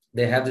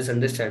 They have this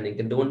understanding.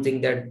 They don't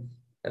think that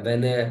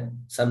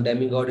when some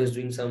demigod is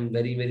doing some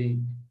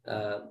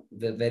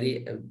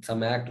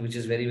some act which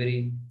is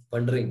very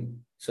wondering,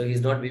 so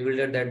he's not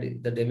bewildered that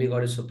the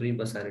demigod is Supreme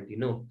Personality.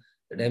 No,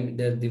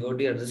 the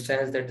devotee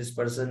understands that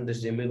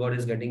this demigod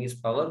is getting his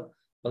power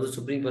from the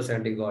Supreme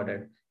Personality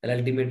Godhead, and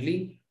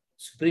ultimately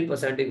Supreme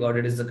Personality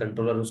Godhead is the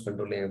controller who's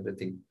controlling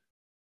everything.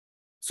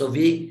 So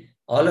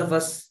all of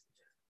us,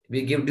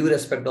 we give due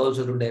respect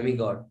also to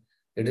demigod.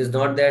 It is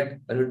not that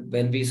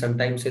when we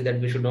sometimes say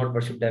that we should not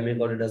worship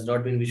demigod, it does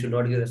not mean we should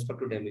not give respect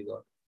to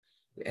demigod.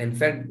 In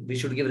fact, we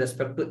should give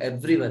respect to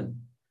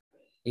everyone.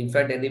 In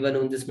fact, anyone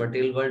in this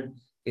material world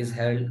is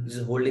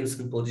holding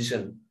some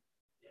position.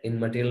 In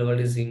material world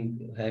is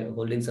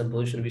holding some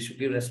position. We should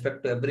give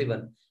respect to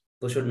everyone.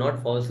 We should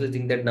not falsely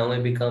think that now I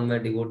become a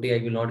devotee, I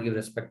will not give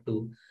respect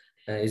to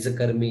is a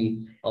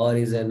karmi, or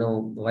is a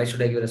no, why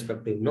should I give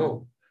respect to him?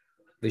 No,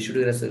 we should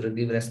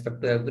give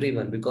respect to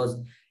everyone, because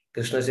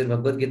Krishna said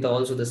Bhagavad Gita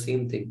also the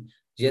same thing.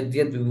 Yad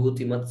yad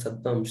vibhuti mat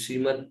sattam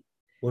srimad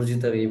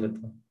urjita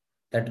vevata.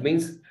 That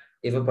means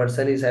if a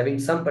person is having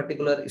some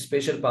particular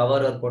special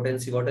power or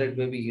potency, whatever it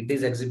may be, it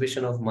is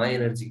exhibition of my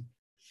energy.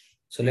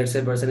 So let's say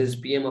a person is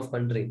PM of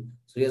country.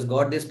 So he has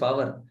got this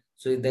power.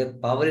 So the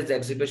power is the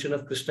exhibition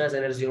of Krishna's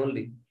energy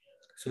only.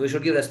 So we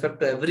should give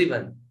respect to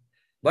everyone,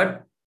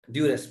 but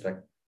due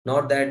respect.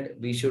 Not that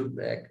we should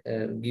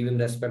give him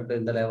respect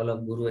in the level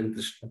of Guru and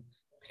Krishna.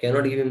 We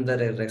cannot give him the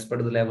respect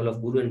to the level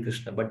of Guru and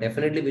Krishna, but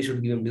definitely we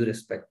should give him due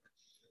respect.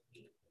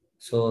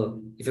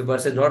 So if a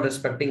person is not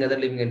respecting other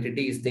living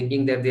entities,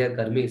 thinking that they are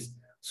karmis,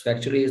 So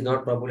actually, he's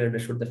not properly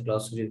understood the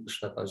philosophy of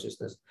Krishna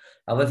consciousness.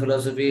 Our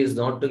philosophy is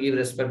not to give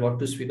respect, what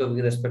to speak of,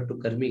 give respect to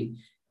Karmi.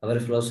 Our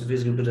philosophy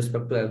is give to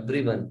respect to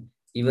everyone,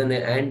 even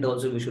an ant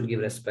also we should give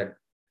respect.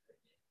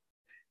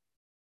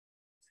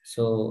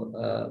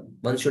 So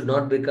one should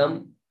not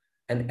become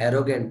an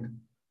arrogant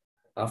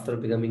after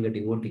becoming a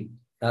devotee.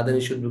 Rather,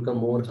 you should become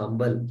more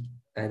humble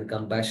and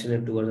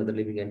compassionate towards other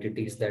living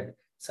entities, that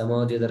somehow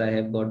or the other I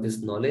have got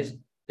this knowledge.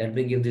 Let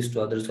me give this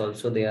to others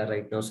also. They are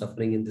right now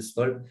suffering in this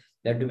world.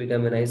 Let me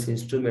become a nice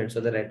instrument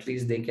so that at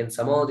least they can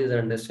somehow or the other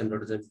understand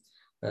what is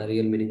the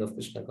real meaning of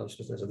Krishna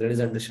consciousness. So there is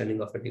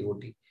understanding of a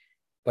devotee.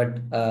 But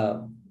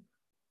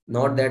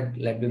not that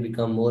let me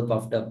become more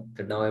puffed up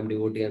that now I'm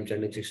devotee, I'm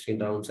chanting 16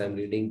 rounds, I'm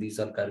reading, these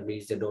are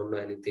karmis, they don't know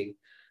anything.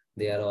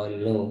 They are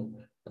all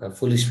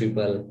foolish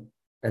people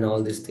and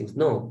all these things.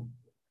 No,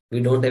 we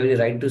don't have any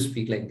right to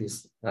speak like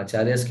this.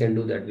 Acharyas can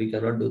do that. We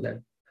cannot do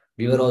that.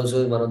 We were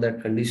also in one of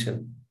that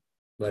condition.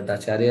 But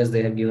Acharyas,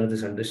 they have given us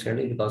this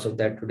understanding. Because of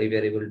that, today we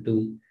are able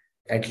to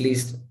at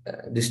least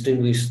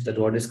distinguish that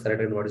what is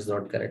correct and what is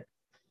not correct.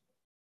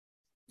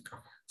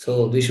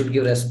 So we should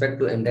give respect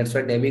to, and that's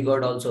why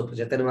demigod also,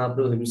 Chaitanya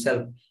Mahaprabhu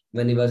himself,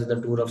 when he was in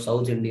the tour of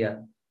South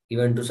India, he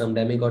went to some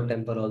demigod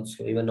temple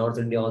also. Even North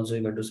India also,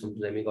 he went to some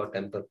demigod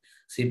temple.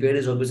 So he paid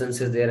his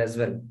obeisances there as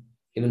well.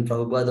 Even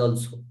Prabhupada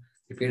also,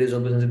 he paid his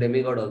obeisances to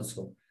demigod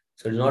also.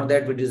 So it's not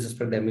that we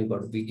disrespect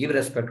demigod. We give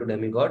respect to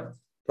demigod,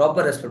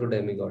 proper respect to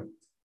demigod.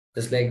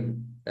 Just like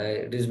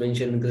it is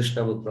mentioned in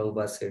Krishna book,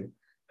 Prabhupada said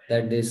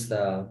that this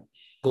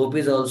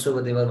gopis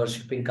also, they were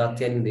worshipping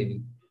Katyayani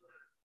Devi.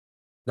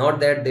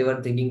 Not that they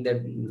were thinking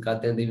that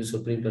Katyayani Devi is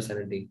Supreme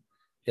Personality.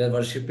 They are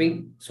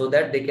worshipping so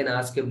that they can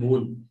ask a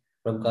boon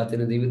from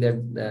Katyayani Devi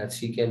that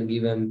she can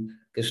give him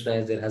Krishna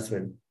as their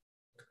husband.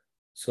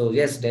 So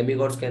yes,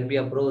 demigods can be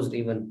approached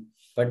even,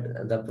 but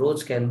the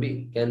approach can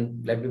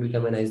let me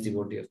become a nice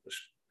devotee of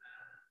Krishna.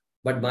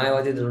 But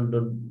Mayavadi,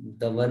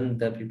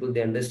 the people,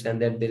 they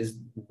understand that there is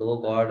no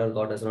God, or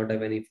God does not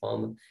have any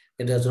form.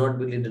 They don't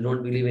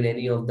believe in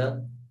any of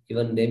the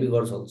even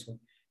demigods also.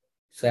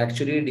 So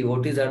actually,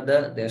 devotees are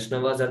the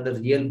Vaishnavas are the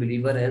real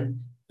believer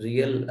and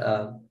real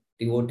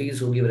devotees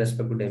who give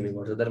respect to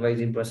demigods. Otherwise,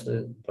 in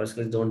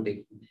personally don't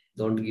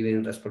give any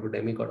respect to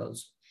demigod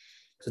also.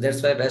 So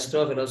that's why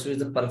Vaishnava philosophy is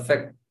the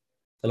perfect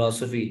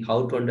philosophy.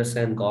 How to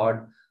understand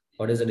God?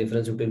 What is the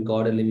difference between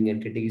God and living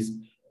entities?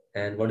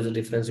 And what is the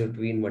difference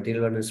between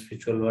material world and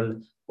spiritual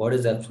world? What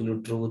is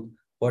absolute truth?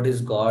 What is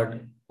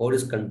God? What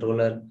is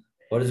controller?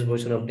 What is the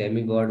portion of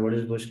demigod? What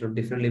is the portion of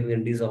different living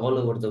entities all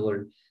over the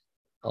world?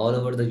 All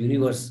over the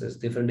universes,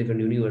 different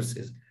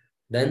universes,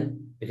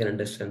 then we can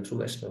understand through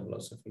Vaishnava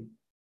philosophy.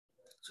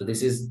 So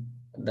this is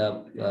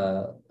the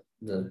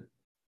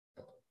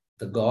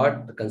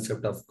God, the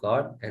concept of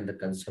God, and the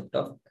concept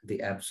of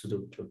the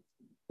absolute truth.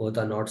 Both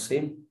are not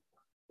same,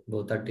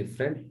 both are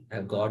different.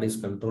 And God is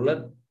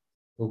controller,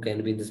 who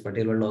can be in this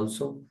material world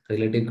also,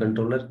 relative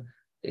controller.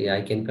 Yeah,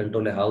 I can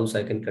control a house,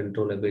 I can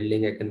control a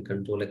building, I can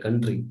control a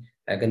country,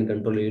 I can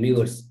control a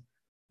universe,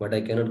 but I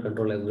cannot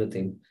control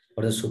everything.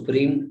 But the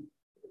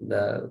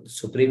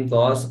supreme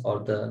cause or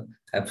the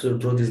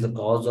absolute truth is the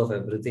cause of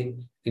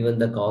everything, even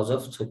the cause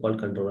of so-called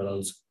controller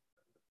also.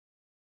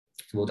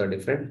 Both are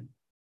different.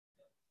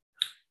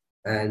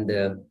 And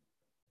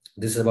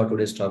this is about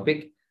today's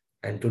topic.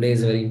 And today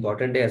is a very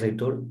important day, as I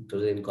told,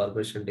 today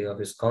incorporation day of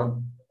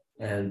ISKCON.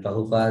 And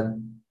Prabhupada,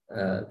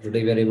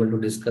 today we are able to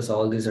discuss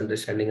all this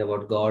understanding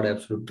about God,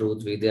 absolute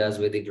truth, Vedas,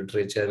 Vedic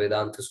literature,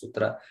 Vedanta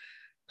Sutra.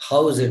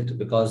 How is it?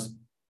 Because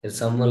there's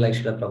someone like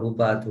Srila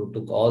Prabhupada who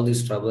took all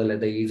this trouble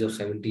at the age of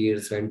 70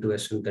 years, went to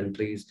Western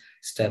countries,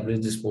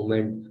 established this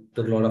movement,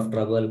 took a lot of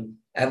trouble,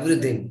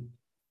 everything.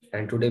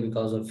 And today,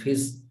 because of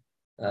his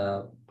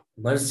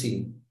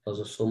mercy, because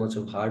of so much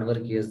of hard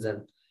work he has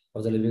done,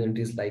 for the living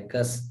entities like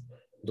us,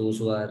 those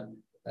who are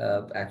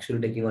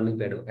actually taking only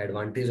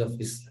advantage of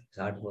his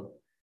hard work,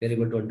 we are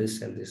able to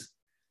understand this.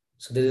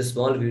 So there is a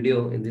small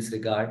video in this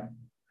regard,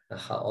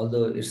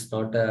 although it's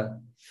not a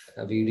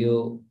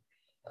video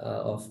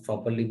of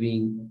properly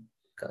being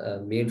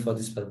made for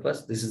this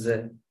purpose. This is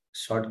a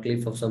short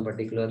clip of some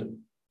particular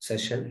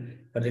session,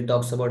 but it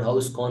talks about how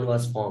ISKCON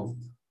was formed.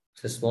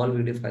 It's a small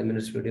video, 5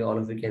 minutes video, all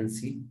of you can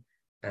see.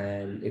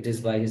 And it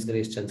is by His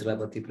Grace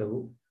Chanchalapati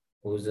Prabhu,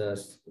 who is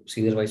the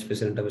Senior Vice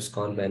President of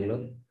ISKCON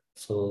Bangalore.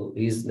 So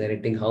he's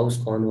narrating how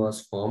ISKCON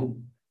was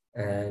formed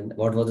and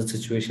what was the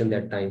situation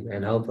that time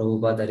and how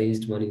Prabhupada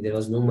arranged money. There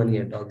was no money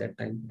at all that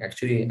time.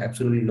 Actually,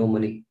 absolutely no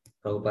money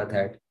Prabhupada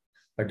had.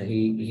 But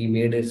he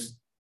made his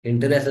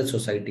international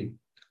society.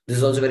 This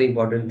is also a very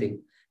important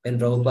thing. When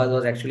Prabhupada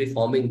was actually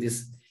forming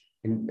this,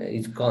 he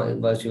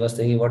was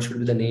thinking, what should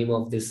be the name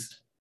of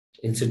this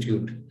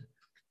institute?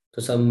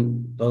 So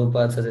some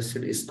Prabhupada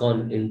suggested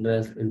ISKCON,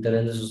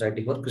 International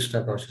Society for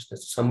Krishna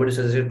Consciousness. Somebody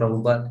suggested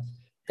Prabhupada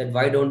that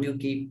why don't you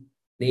keep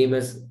name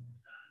as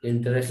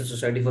International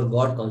Society for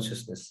God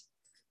Consciousness?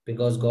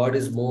 Because God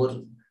is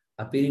more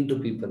appealing to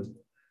people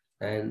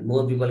and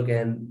more people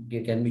can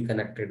be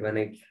connected when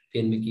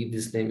we keep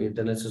this name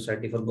International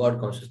Society for God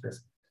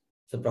Consciousness.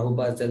 So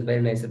Prabhupada says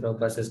very nice.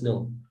 Prabhupada says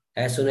no.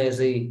 As soon as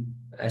I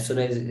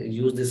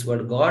use this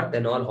word God,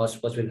 then all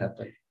hodgepodge will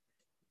happen.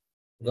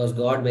 Because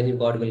God, many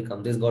God will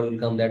come. This God will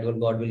come, that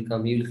God will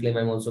come. He will claim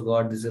I'm also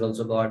God, this is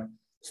also God.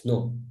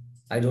 No,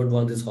 I don't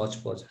want this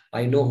hodgepodge.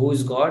 I know who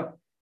is God,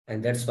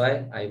 and that's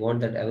why I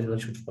want that everyone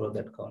should follow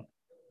that God.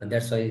 And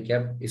that's why he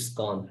kept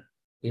ISKCON,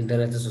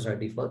 International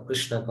Society for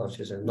Krishna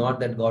Consciousness, not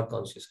that God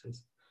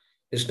consciousness.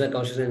 Krishna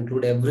consciousness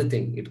include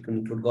everything. It can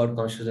include God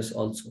consciousness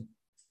also.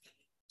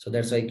 So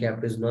that's why he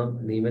kept his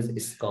name as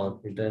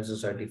ISKCON, International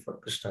Society for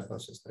Krishna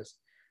Consciousness.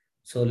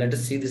 So let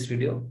us see this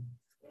video,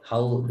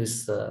 how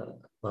this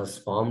was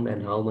formed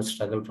and how much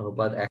struggle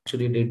Prabhupada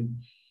actually did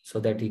so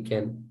that he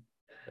can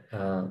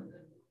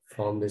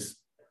form this.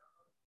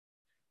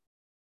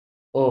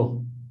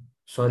 Oh,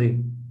 sorry.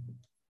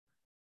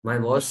 My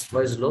voice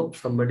was low.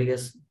 Somebody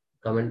has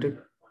commented.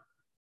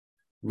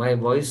 My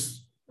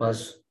voice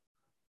was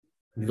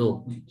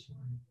low.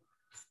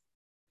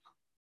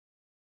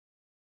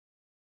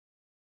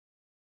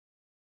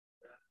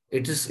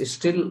 It is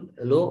still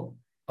low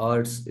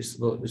or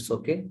it's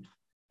okay?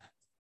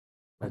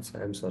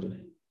 I'm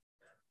sorry.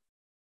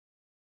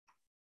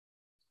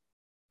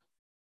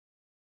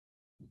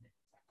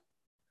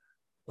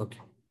 Okay.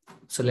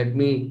 So let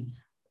me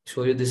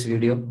show you this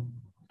video.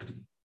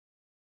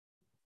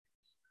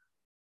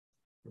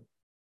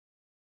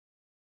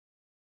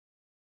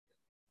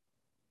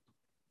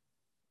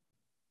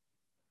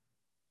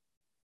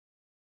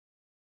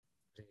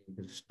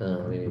 Krishna,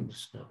 Hare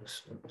Krishna,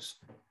 Krishna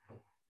Krishna.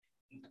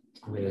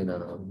 Hare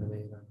Ram,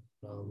 Hare Ram,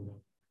 Ram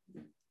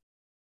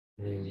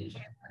Ram.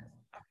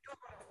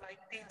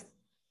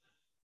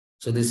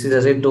 So this is,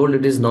 as I told,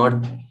 it is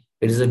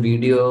a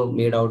video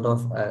made out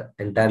of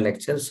entire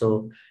lecture.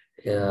 So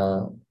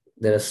there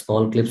are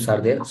small clips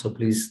are there. So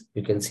please,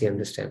 you can see,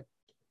 understand.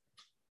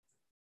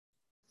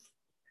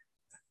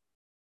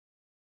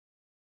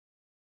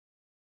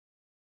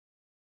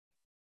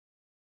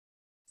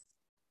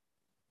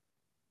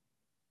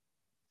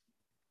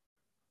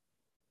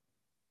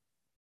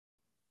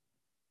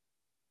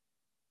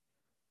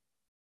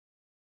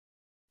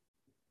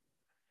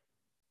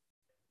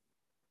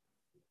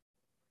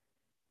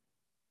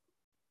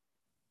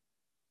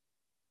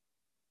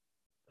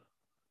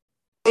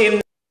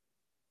 In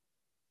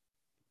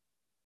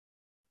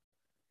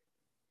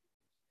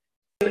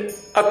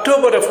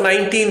October of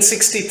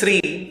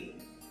 1963,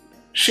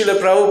 Srila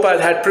Prabhupada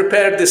had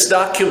prepared this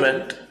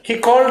document. He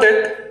called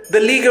it the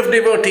League of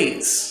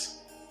Devotees.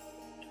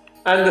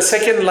 And the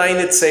second line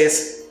it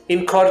says,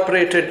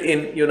 incorporated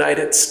in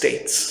United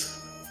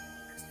States.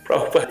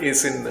 Prabhupada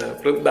is in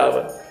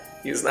Vrindavan.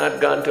 He has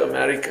not gone to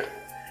America.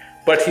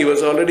 But he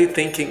was already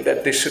thinking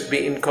that this should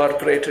be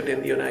incorporated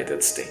in the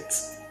United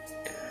States.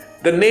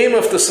 The name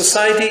of the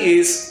society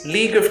is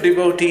League of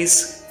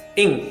Devotees,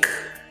 Inc.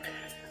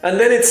 And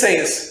then it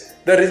says,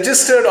 the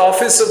registered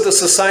office of the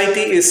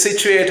society is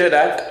situated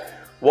at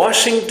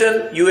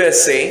Washington,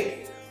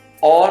 USA,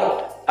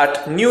 or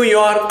at New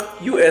York,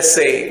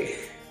 USA.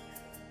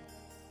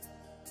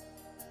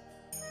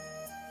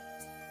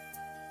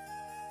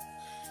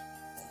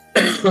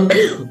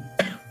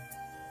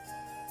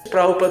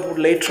 Prabhupada would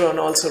later on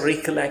also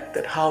recollect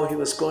that how he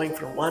was going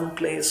from one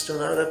place to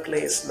another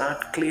place,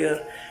 not clear,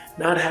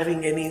 not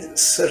having any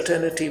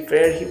certainty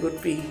where he would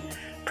be.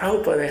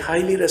 Prabhupada, a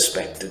highly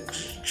respected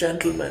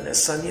gentleman, a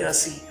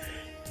sannyasi,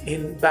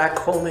 back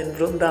home in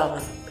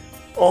Vrindavan,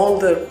 all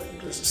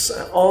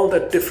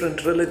the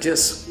different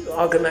religious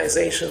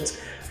organizations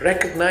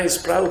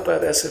recognized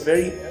Prabhupada as a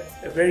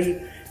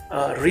very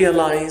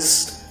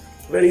realized,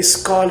 very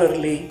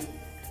scholarly,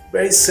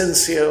 very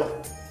sincere,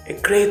 a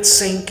great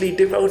saintly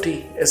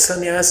devotee, a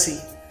sannyasi,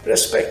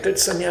 respected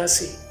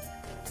sannyasi.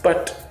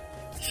 But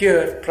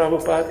here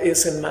Prabhupada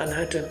is in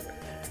Manhattan,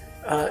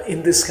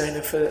 in this kind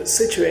of a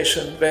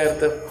situation where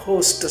the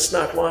host does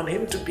not want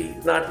him to be,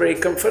 not very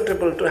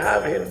comfortable to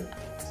have him.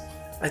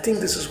 I think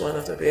this is one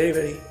of the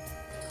very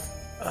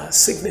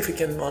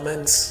significant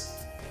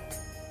moments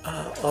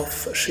of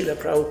Srila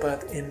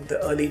Prabhupada in the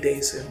early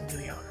days in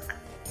New York,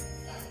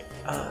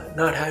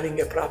 not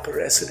having a proper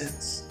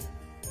residence.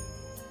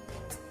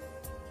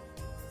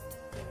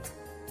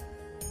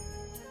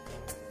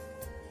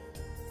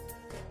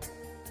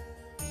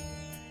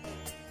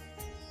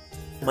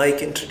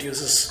 Mike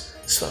introduces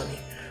Swami,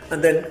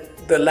 and then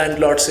the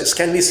landlord says,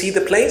 "Can we see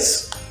the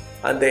place?"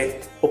 And they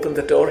open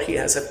the door. He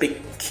has a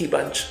big key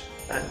bunch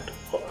and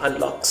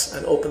unlocks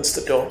and opens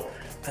the door,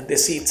 and they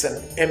see it's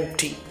an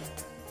empty,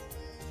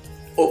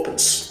 open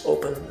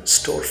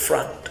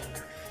storefront.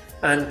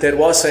 And there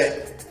was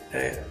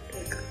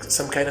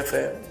some kind of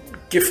a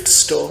gift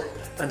store,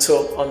 and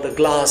so on the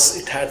glass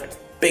it had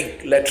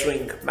big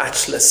lettering,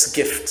 matchless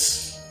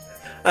gifts.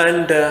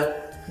 And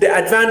the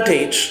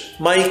advantage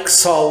Mike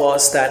saw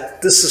was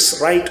that this is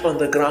right on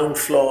the ground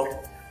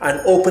floor and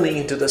opening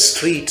into the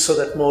street so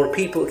that more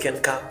people can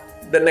come.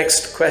 The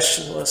next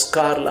question was,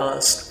 Carl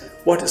asked,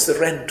 what is the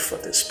rent for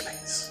this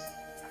place?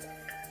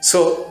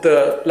 So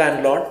the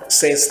landlord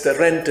says the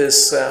rent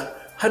is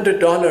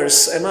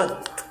 $100 a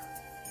month.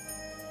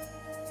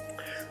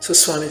 So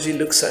Swamiji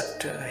looks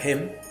at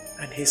him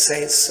And he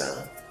says,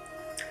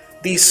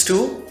 these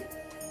two,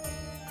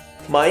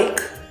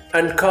 Mike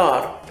and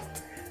Carr,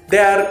 they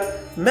are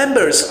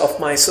members of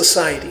my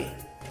society,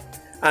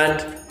 and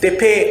they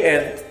pay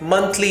a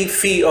monthly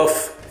fee of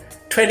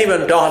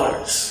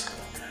 $21.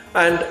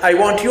 And I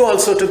want you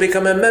also to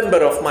become a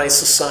member of my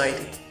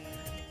society.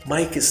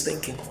 Mike is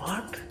thinking,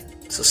 what?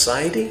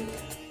 Society?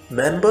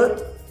 Member?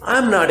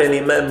 I'm not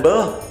any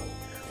member.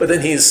 But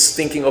then he's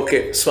thinking,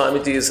 okay,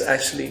 Swamiji is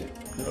actually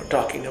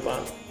talking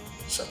about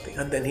something.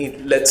 And then he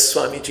lets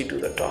Swamiji do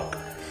the talk.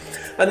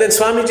 And then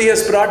Swamiji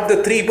has brought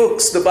the 3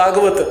 books, the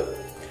Bhagavatam.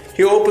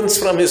 He opens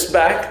from his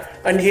bag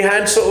and he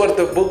hands over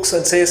the books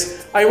and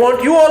says, I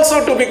want you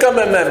also to become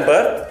a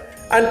member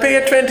and pay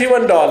a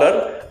 $21.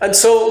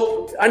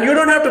 And you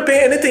don't have to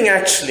pay anything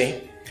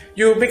actually.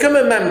 You become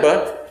a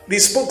member,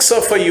 these books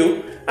are for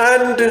you,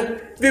 and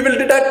we will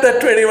deduct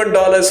that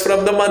 $21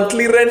 from the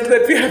monthly rent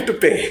that we have to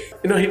pay.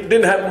 He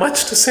didn't have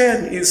much to say,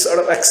 and he's sort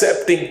of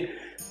accepting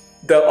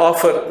the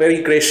offer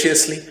very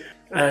graciously.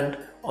 And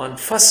on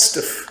 1st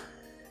of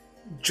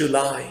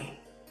July,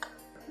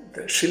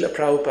 the Srila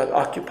Prabhupada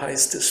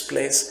occupies this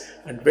place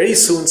and very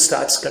soon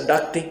starts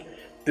conducting.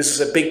 This is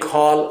a big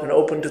hall and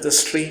open to the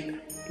street.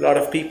 A lot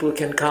of people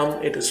can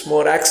come. It is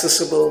more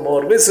accessible,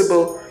 more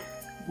visible,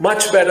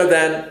 much better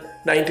than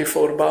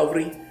 94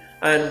 Bawri.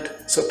 And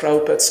so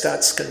Prabhupada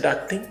starts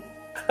conducting.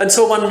 And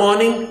so one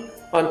morning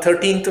on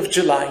 13th of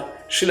July,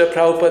 Srila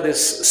Prabhupada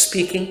is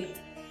speaking,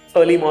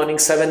 early morning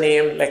 7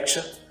 a.m.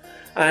 lecture.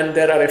 And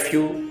there are a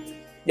few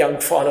young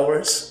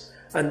followers.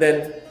 And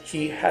then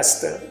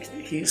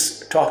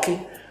he's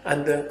talking,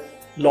 and the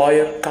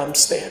lawyer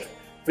comes there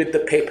with the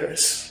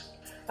papers.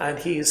 And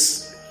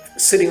he's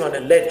sitting on a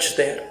ledge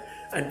there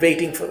and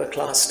waiting for the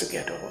class to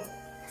get over.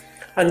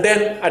 And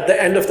then at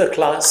the end of the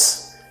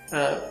class,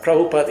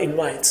 Prabhupada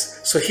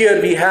invites. So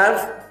here we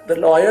have the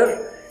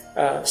lawyer,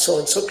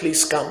 so-and-so,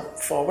 please come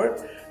forward.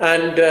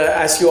 And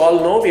as you all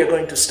know, we are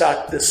going to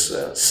start this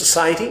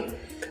society.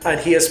 And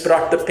he has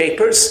brought the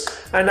papers.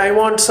 And I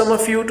want some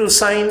of you to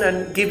sign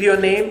and give your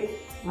name.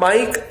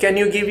 Mike, can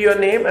you give your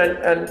name?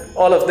 And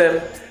all of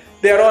them,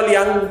 they are all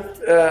young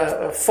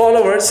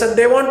followers, and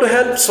they want to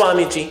help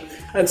Swamiji.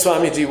 And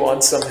Swamiji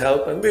wants some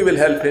help, and we will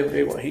help him.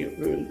 We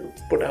will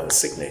put our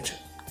signature.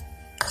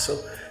 So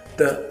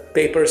the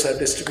papers are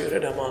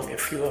distributed among a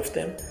few of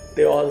them.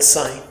 They all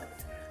sign,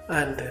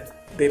 and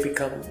they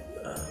become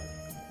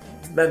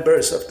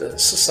members of the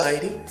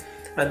society.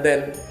 And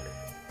then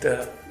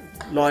the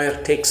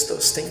lawyer takes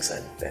those things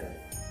and then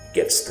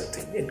gets the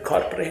thing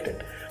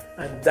incorporated.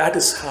 And that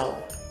is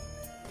how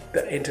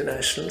the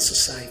International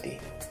Society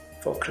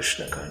for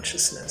Krishna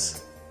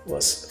Consciousness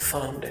was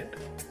founded.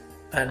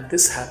 And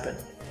this happened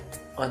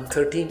on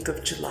 13th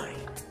of July,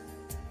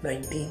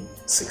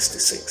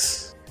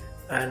 1966.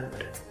 And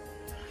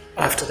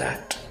after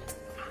that,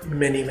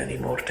 many, many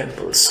more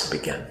temples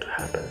began to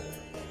happen,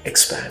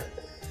 expand.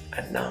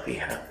 And now we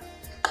have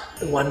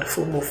the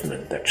wonderful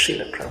movement that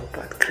Srila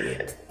Prabhupada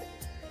created,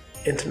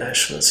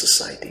 International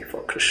Society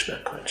for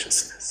Krishna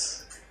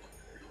Consciousness.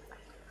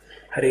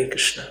 Hare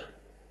Krishna.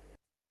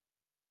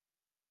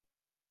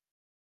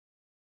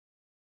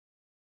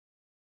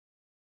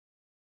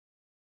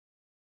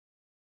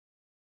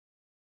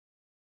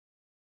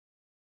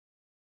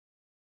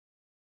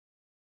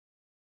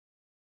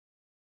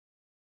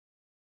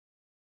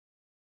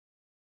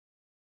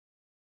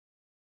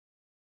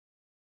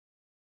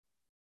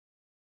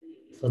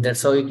 So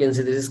that's how you can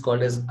see this is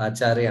called as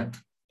Acharya.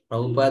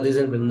 Prabhupada is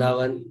in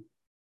Vrindavan.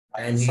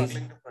 Are you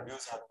struggling to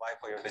produce ROI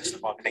for your digital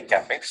marketing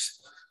campaigns?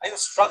 Are you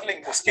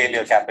struggling to scale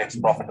your campaigns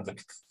profitably?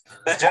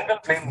 The general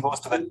blame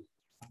goes to the...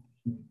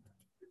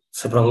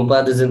 So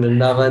Prabhupada is in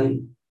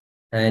Vrindavan,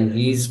 and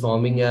he is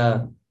forming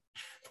a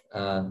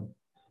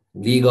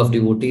league of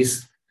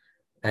devotees,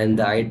 and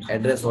the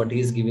address what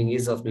he is giving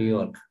is of New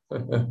York.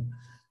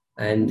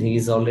 And he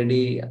is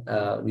already,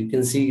 you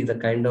can see the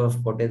kind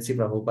of potency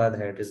Prabhupada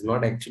had. It is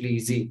not actually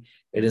easy.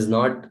 It is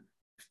not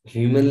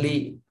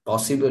humanly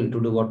possible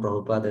to do what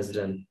Prabhupada has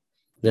done.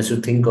 Just to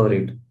think of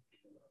it.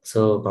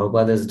 So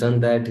Prabhupada has done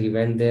that. He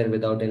went there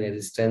without any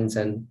resistance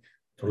and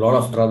a lot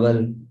of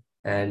trouble,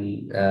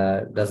 and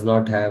does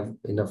not have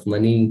enough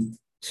money,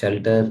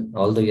 shelter.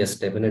 Although yes,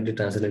 definitely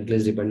transcendental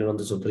is dependent on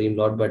the Supreme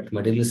Lord, but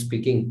materially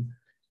speaking,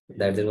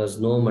 that there was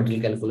no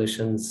material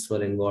calculations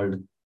were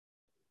involved.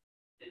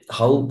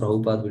 How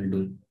Prabhupada will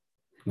do?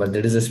 But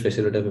that is a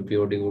specialty of a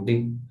pure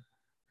devotee,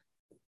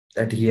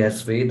 that he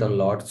has faith on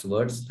Lord's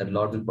words, that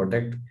Lord will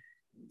protect,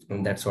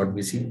 and that's what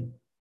we see.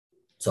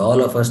 So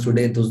all of us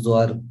today, those who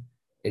are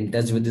in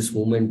touch with this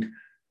movement,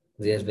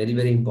 they are very,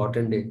 very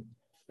important day.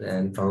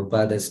 And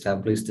Prabhupada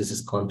established this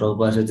ISKCON.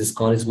 Prabhupada said, this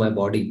ISKCON is my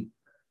body.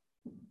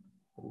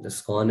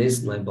 This ISKCON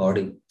is my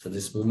body. So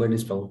this movement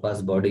is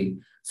Prabhupada's body.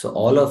 So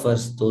all of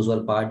us, those who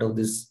are part of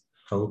this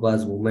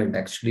Prabhupada's movement,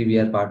 actually we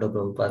are part of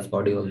Prabhupada's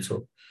body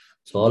also.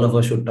 So all of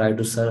us should try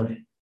to serve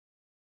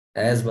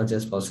as much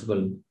as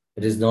possible.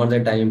 It is not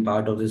that I am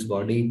part of this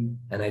body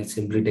and I'll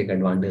simply take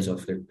advantage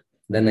of it.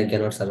 Then I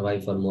cannot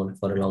survive for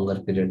a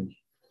longer period.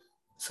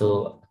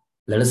 So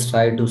Let us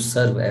try to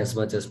serve as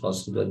much as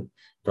possible.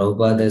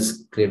 Prabhupada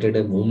has created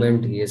a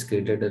movement, he has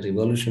created a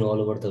revolution all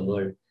over the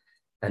world,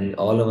 and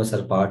all of us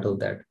are part of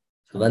that.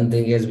 One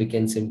thing is we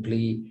can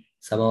simply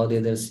somehow the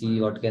other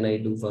see what can I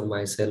do for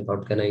myself,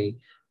 what can I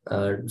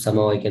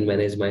somehow I can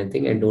manage my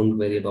thing. I don't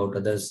worry about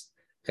others.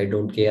 I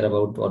don't care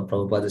about what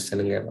Prabhupada is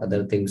telling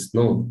other things.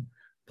 No,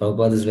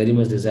 Prabhupada is very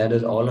much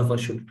desirous. All of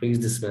us should preach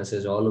this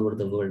message all over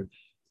the world.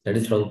 That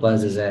is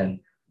Prabhupada's desire.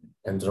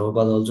 And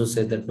Prabhupada also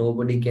said that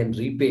nobody can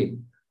repay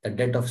the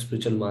debt of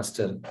spiritual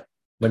master,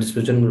 but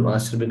spiritual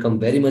master become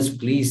very much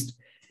pleased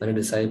when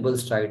the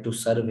disciples try to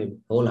serve him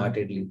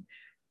wholeheartedly.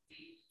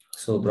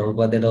 So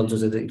Prabhupada had also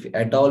said that if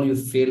at all you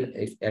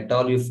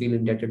feel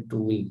indebted to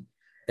me,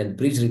 then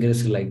preach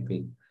rigorously like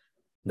me.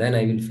 Then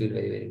I will feel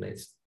very, very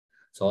nice.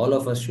 So all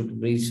of us should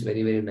preach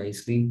very, very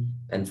nicely.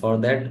 And for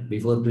that,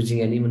 before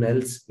preaching anyone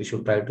else, we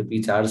should try to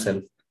preach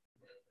ourselves.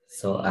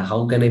 So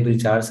how can I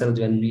preach ourselves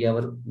when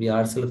we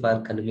ourselves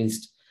are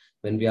convinced,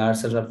 when we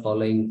ourselves are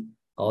following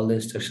all the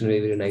instruction very,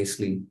 very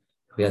nicely.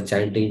 We are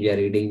chanting, we are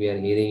reading, we are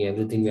hearing,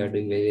 everything we are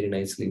doing very, very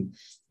nicely.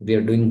 We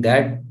are doing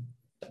that,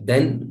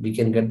 then we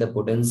can get the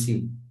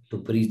potency to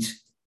preach.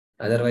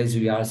 Otherwise,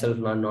 we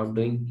ourselves are not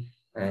doing,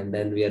 and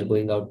then we are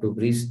going out to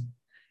preach,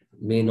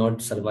 may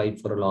not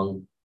survive for a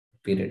long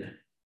period.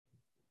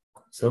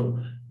 So,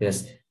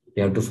 yes,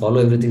 we have to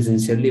follow everything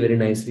sincerely, very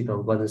nicely,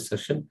 Prabhupada's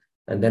instruction,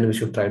 and then we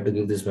should try to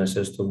give this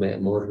message to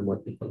more and more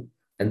people.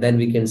 And then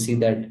we can see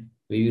that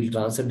we will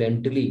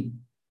transcendentally,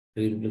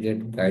 we will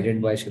get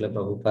guided by Srila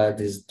Prabhupada,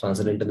 his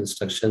transcendental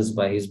instructions,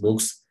 by his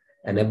books,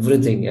 and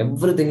everything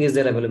is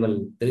there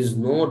available. There is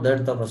no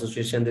dearth of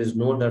association, there is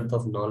no dearth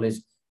of knowledge.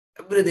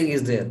 Everything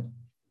is there.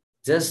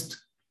 Just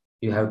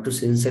you have to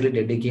sincerely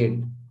dedicate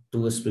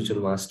to a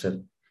spiritual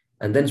master,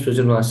 and then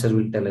spiritual master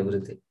will tell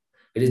everything.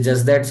 It is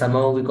just that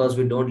somehow because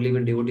we don't live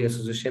in devotee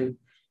association,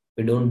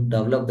 we don't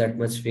develop that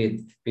much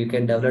faith. We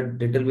can develop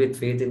little bit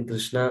faith in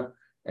Krishna,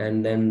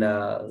 and then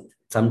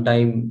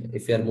sometime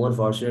if we are more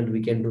fortunate,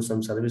 we can do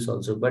some service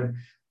also. But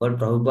what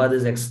Prabhupada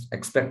is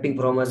expecting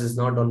from us is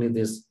not only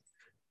this,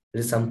 it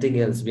is something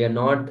else. We are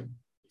not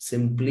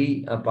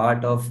simply a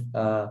part of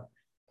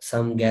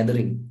some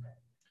gathering.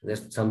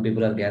 There's some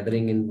people are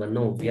gathering in one.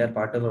 No, we are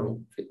part of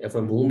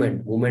a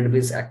movement. Movement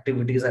means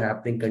activities are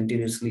happening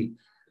continuously.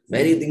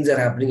 Many things are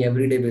happening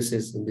everyday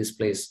basis in this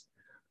place.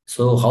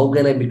 So how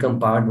can I become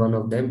part one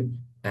of them,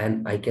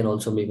 and I can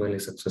also make my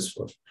life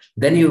successful?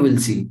 Then you will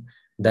see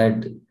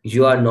that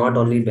you are not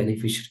only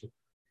beneficiary,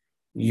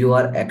 you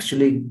are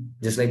actually,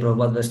 just like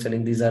Prabhupada was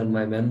telling, these are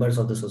my members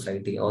of the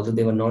society, although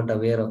they were not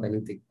aware of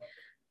anything.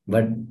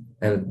 But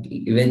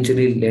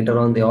eventually, later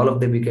on, all of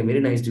them became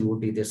very nice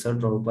devotees. They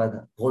served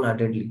Prabhupada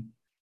wholeheartedly.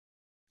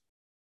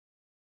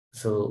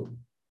 So,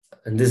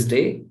 on this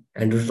day,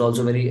 and it was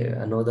also one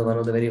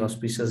of the very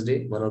auspicious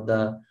day, one of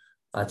the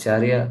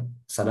Acharya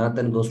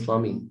Sanatan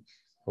Goswami,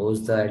 who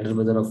is the elder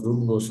brother of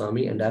Rupa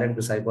Goswami and direct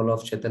disciple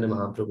of Chaitanya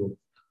Mahaprabhu.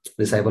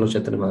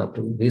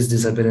 His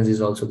disappearance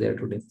is also there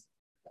today.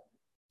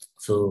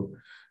 So,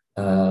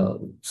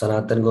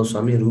 Sanatan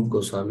Goswami, Rupa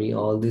Goswami,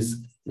 all these,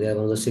 they are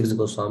one of the 6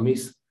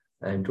 Goswamis.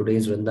 And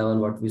today's Vrindavan,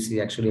 what we see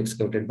actually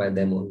excavated by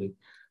them only.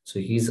 So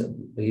his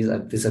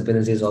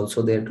disappearance is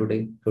also there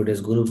today.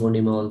 Today's Guru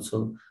Purnima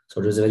also.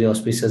 So it is a very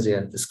auspicious day.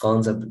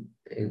 ISKCON's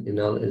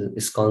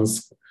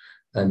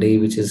day,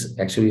 which is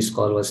actually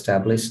ISKCON was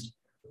established.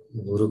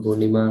 Guru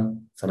Purnima,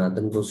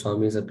 Sanatan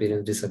Goswami's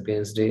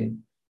disappearance day,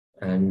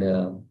 and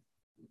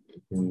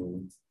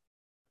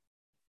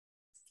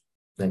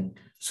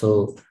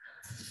so.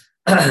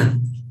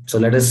 So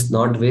let us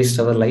not waste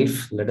our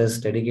life. Let us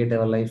dedicate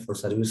our life for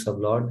service of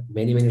Lord.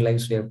 Many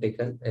lives we have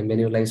taken, and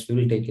many lives we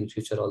will take in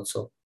future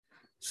also.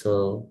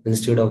 So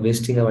instead of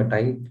wasting our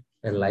time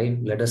and life,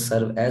 let us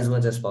serve as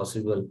much as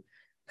possible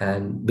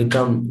and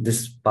become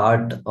this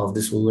part of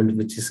this movement,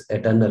 which is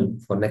eternal.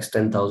 For next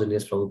 10,000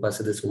 years, Prabhupada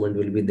said this movement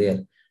will be there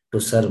to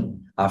serve.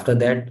 After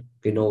that,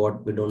 we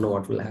don't know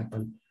what will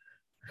happen.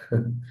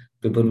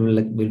 People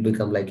will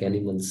become like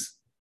animals.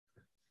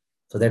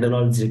 So that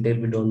all detail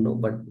we don't know,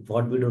 but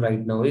what we do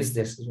right now is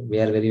this: we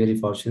are very, very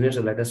fortunate.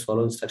 So let us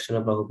follow instruction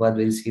of Prabhupada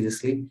very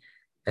seriously.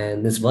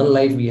 And this one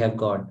life we have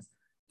got,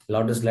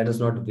 let us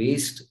not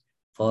waste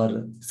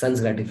for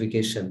sun's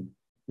gratification.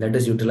 Let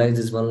us utilize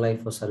this one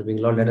life for serving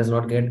Lord. Let us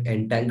not get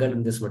entangled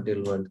in this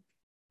material world,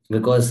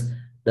 because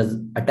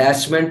the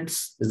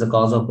attachments is the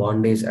cause of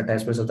bondage.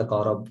 Attachments are the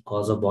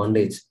cause of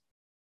bondage.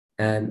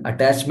 And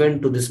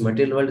attachment to this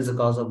material world is the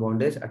cause of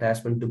bondage.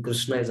 Attachment to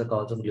Krishna is the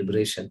cause of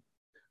liberation.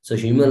 So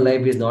human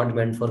life is not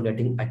meant for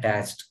getting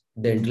attached.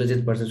 The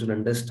intelligent person should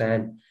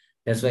understand.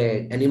 That's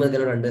why animal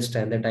cannot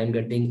understand that I'm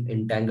getting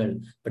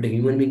entangled. But a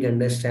human being can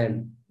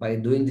understand, by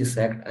doing this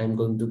act, I'm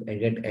going to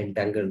get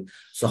entangled.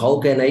 So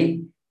how can I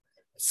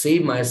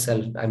save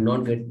myself? I'm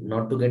not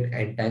to get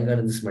entangled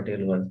in this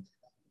material world,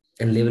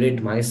 and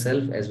liberate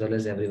myself as well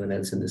as everyone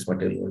else in this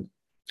material world.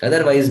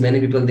 Otherwise, many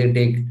people, they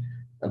take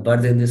a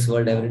birth in this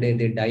world every day.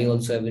 They die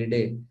also every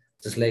day.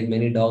 Just like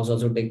many dogs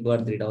also take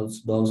birth,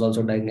 dogs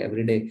also dying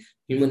every day.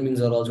 Human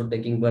beings are also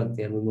taking birth.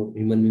 Human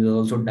beings are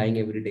also dying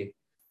every day.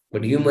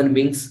 But human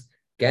beings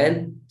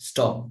can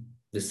stop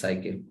this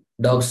cycle.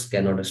 Dogs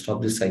cannot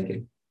stop this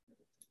cycle.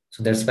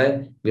 So that's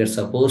why we are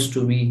supposed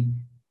to be,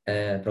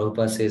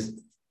 Prabhupada says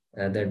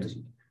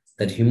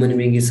that human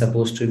being is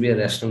supposed to be a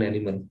rational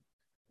animal.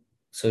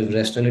 So if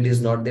rationality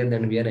is not there,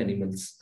 then we are animals.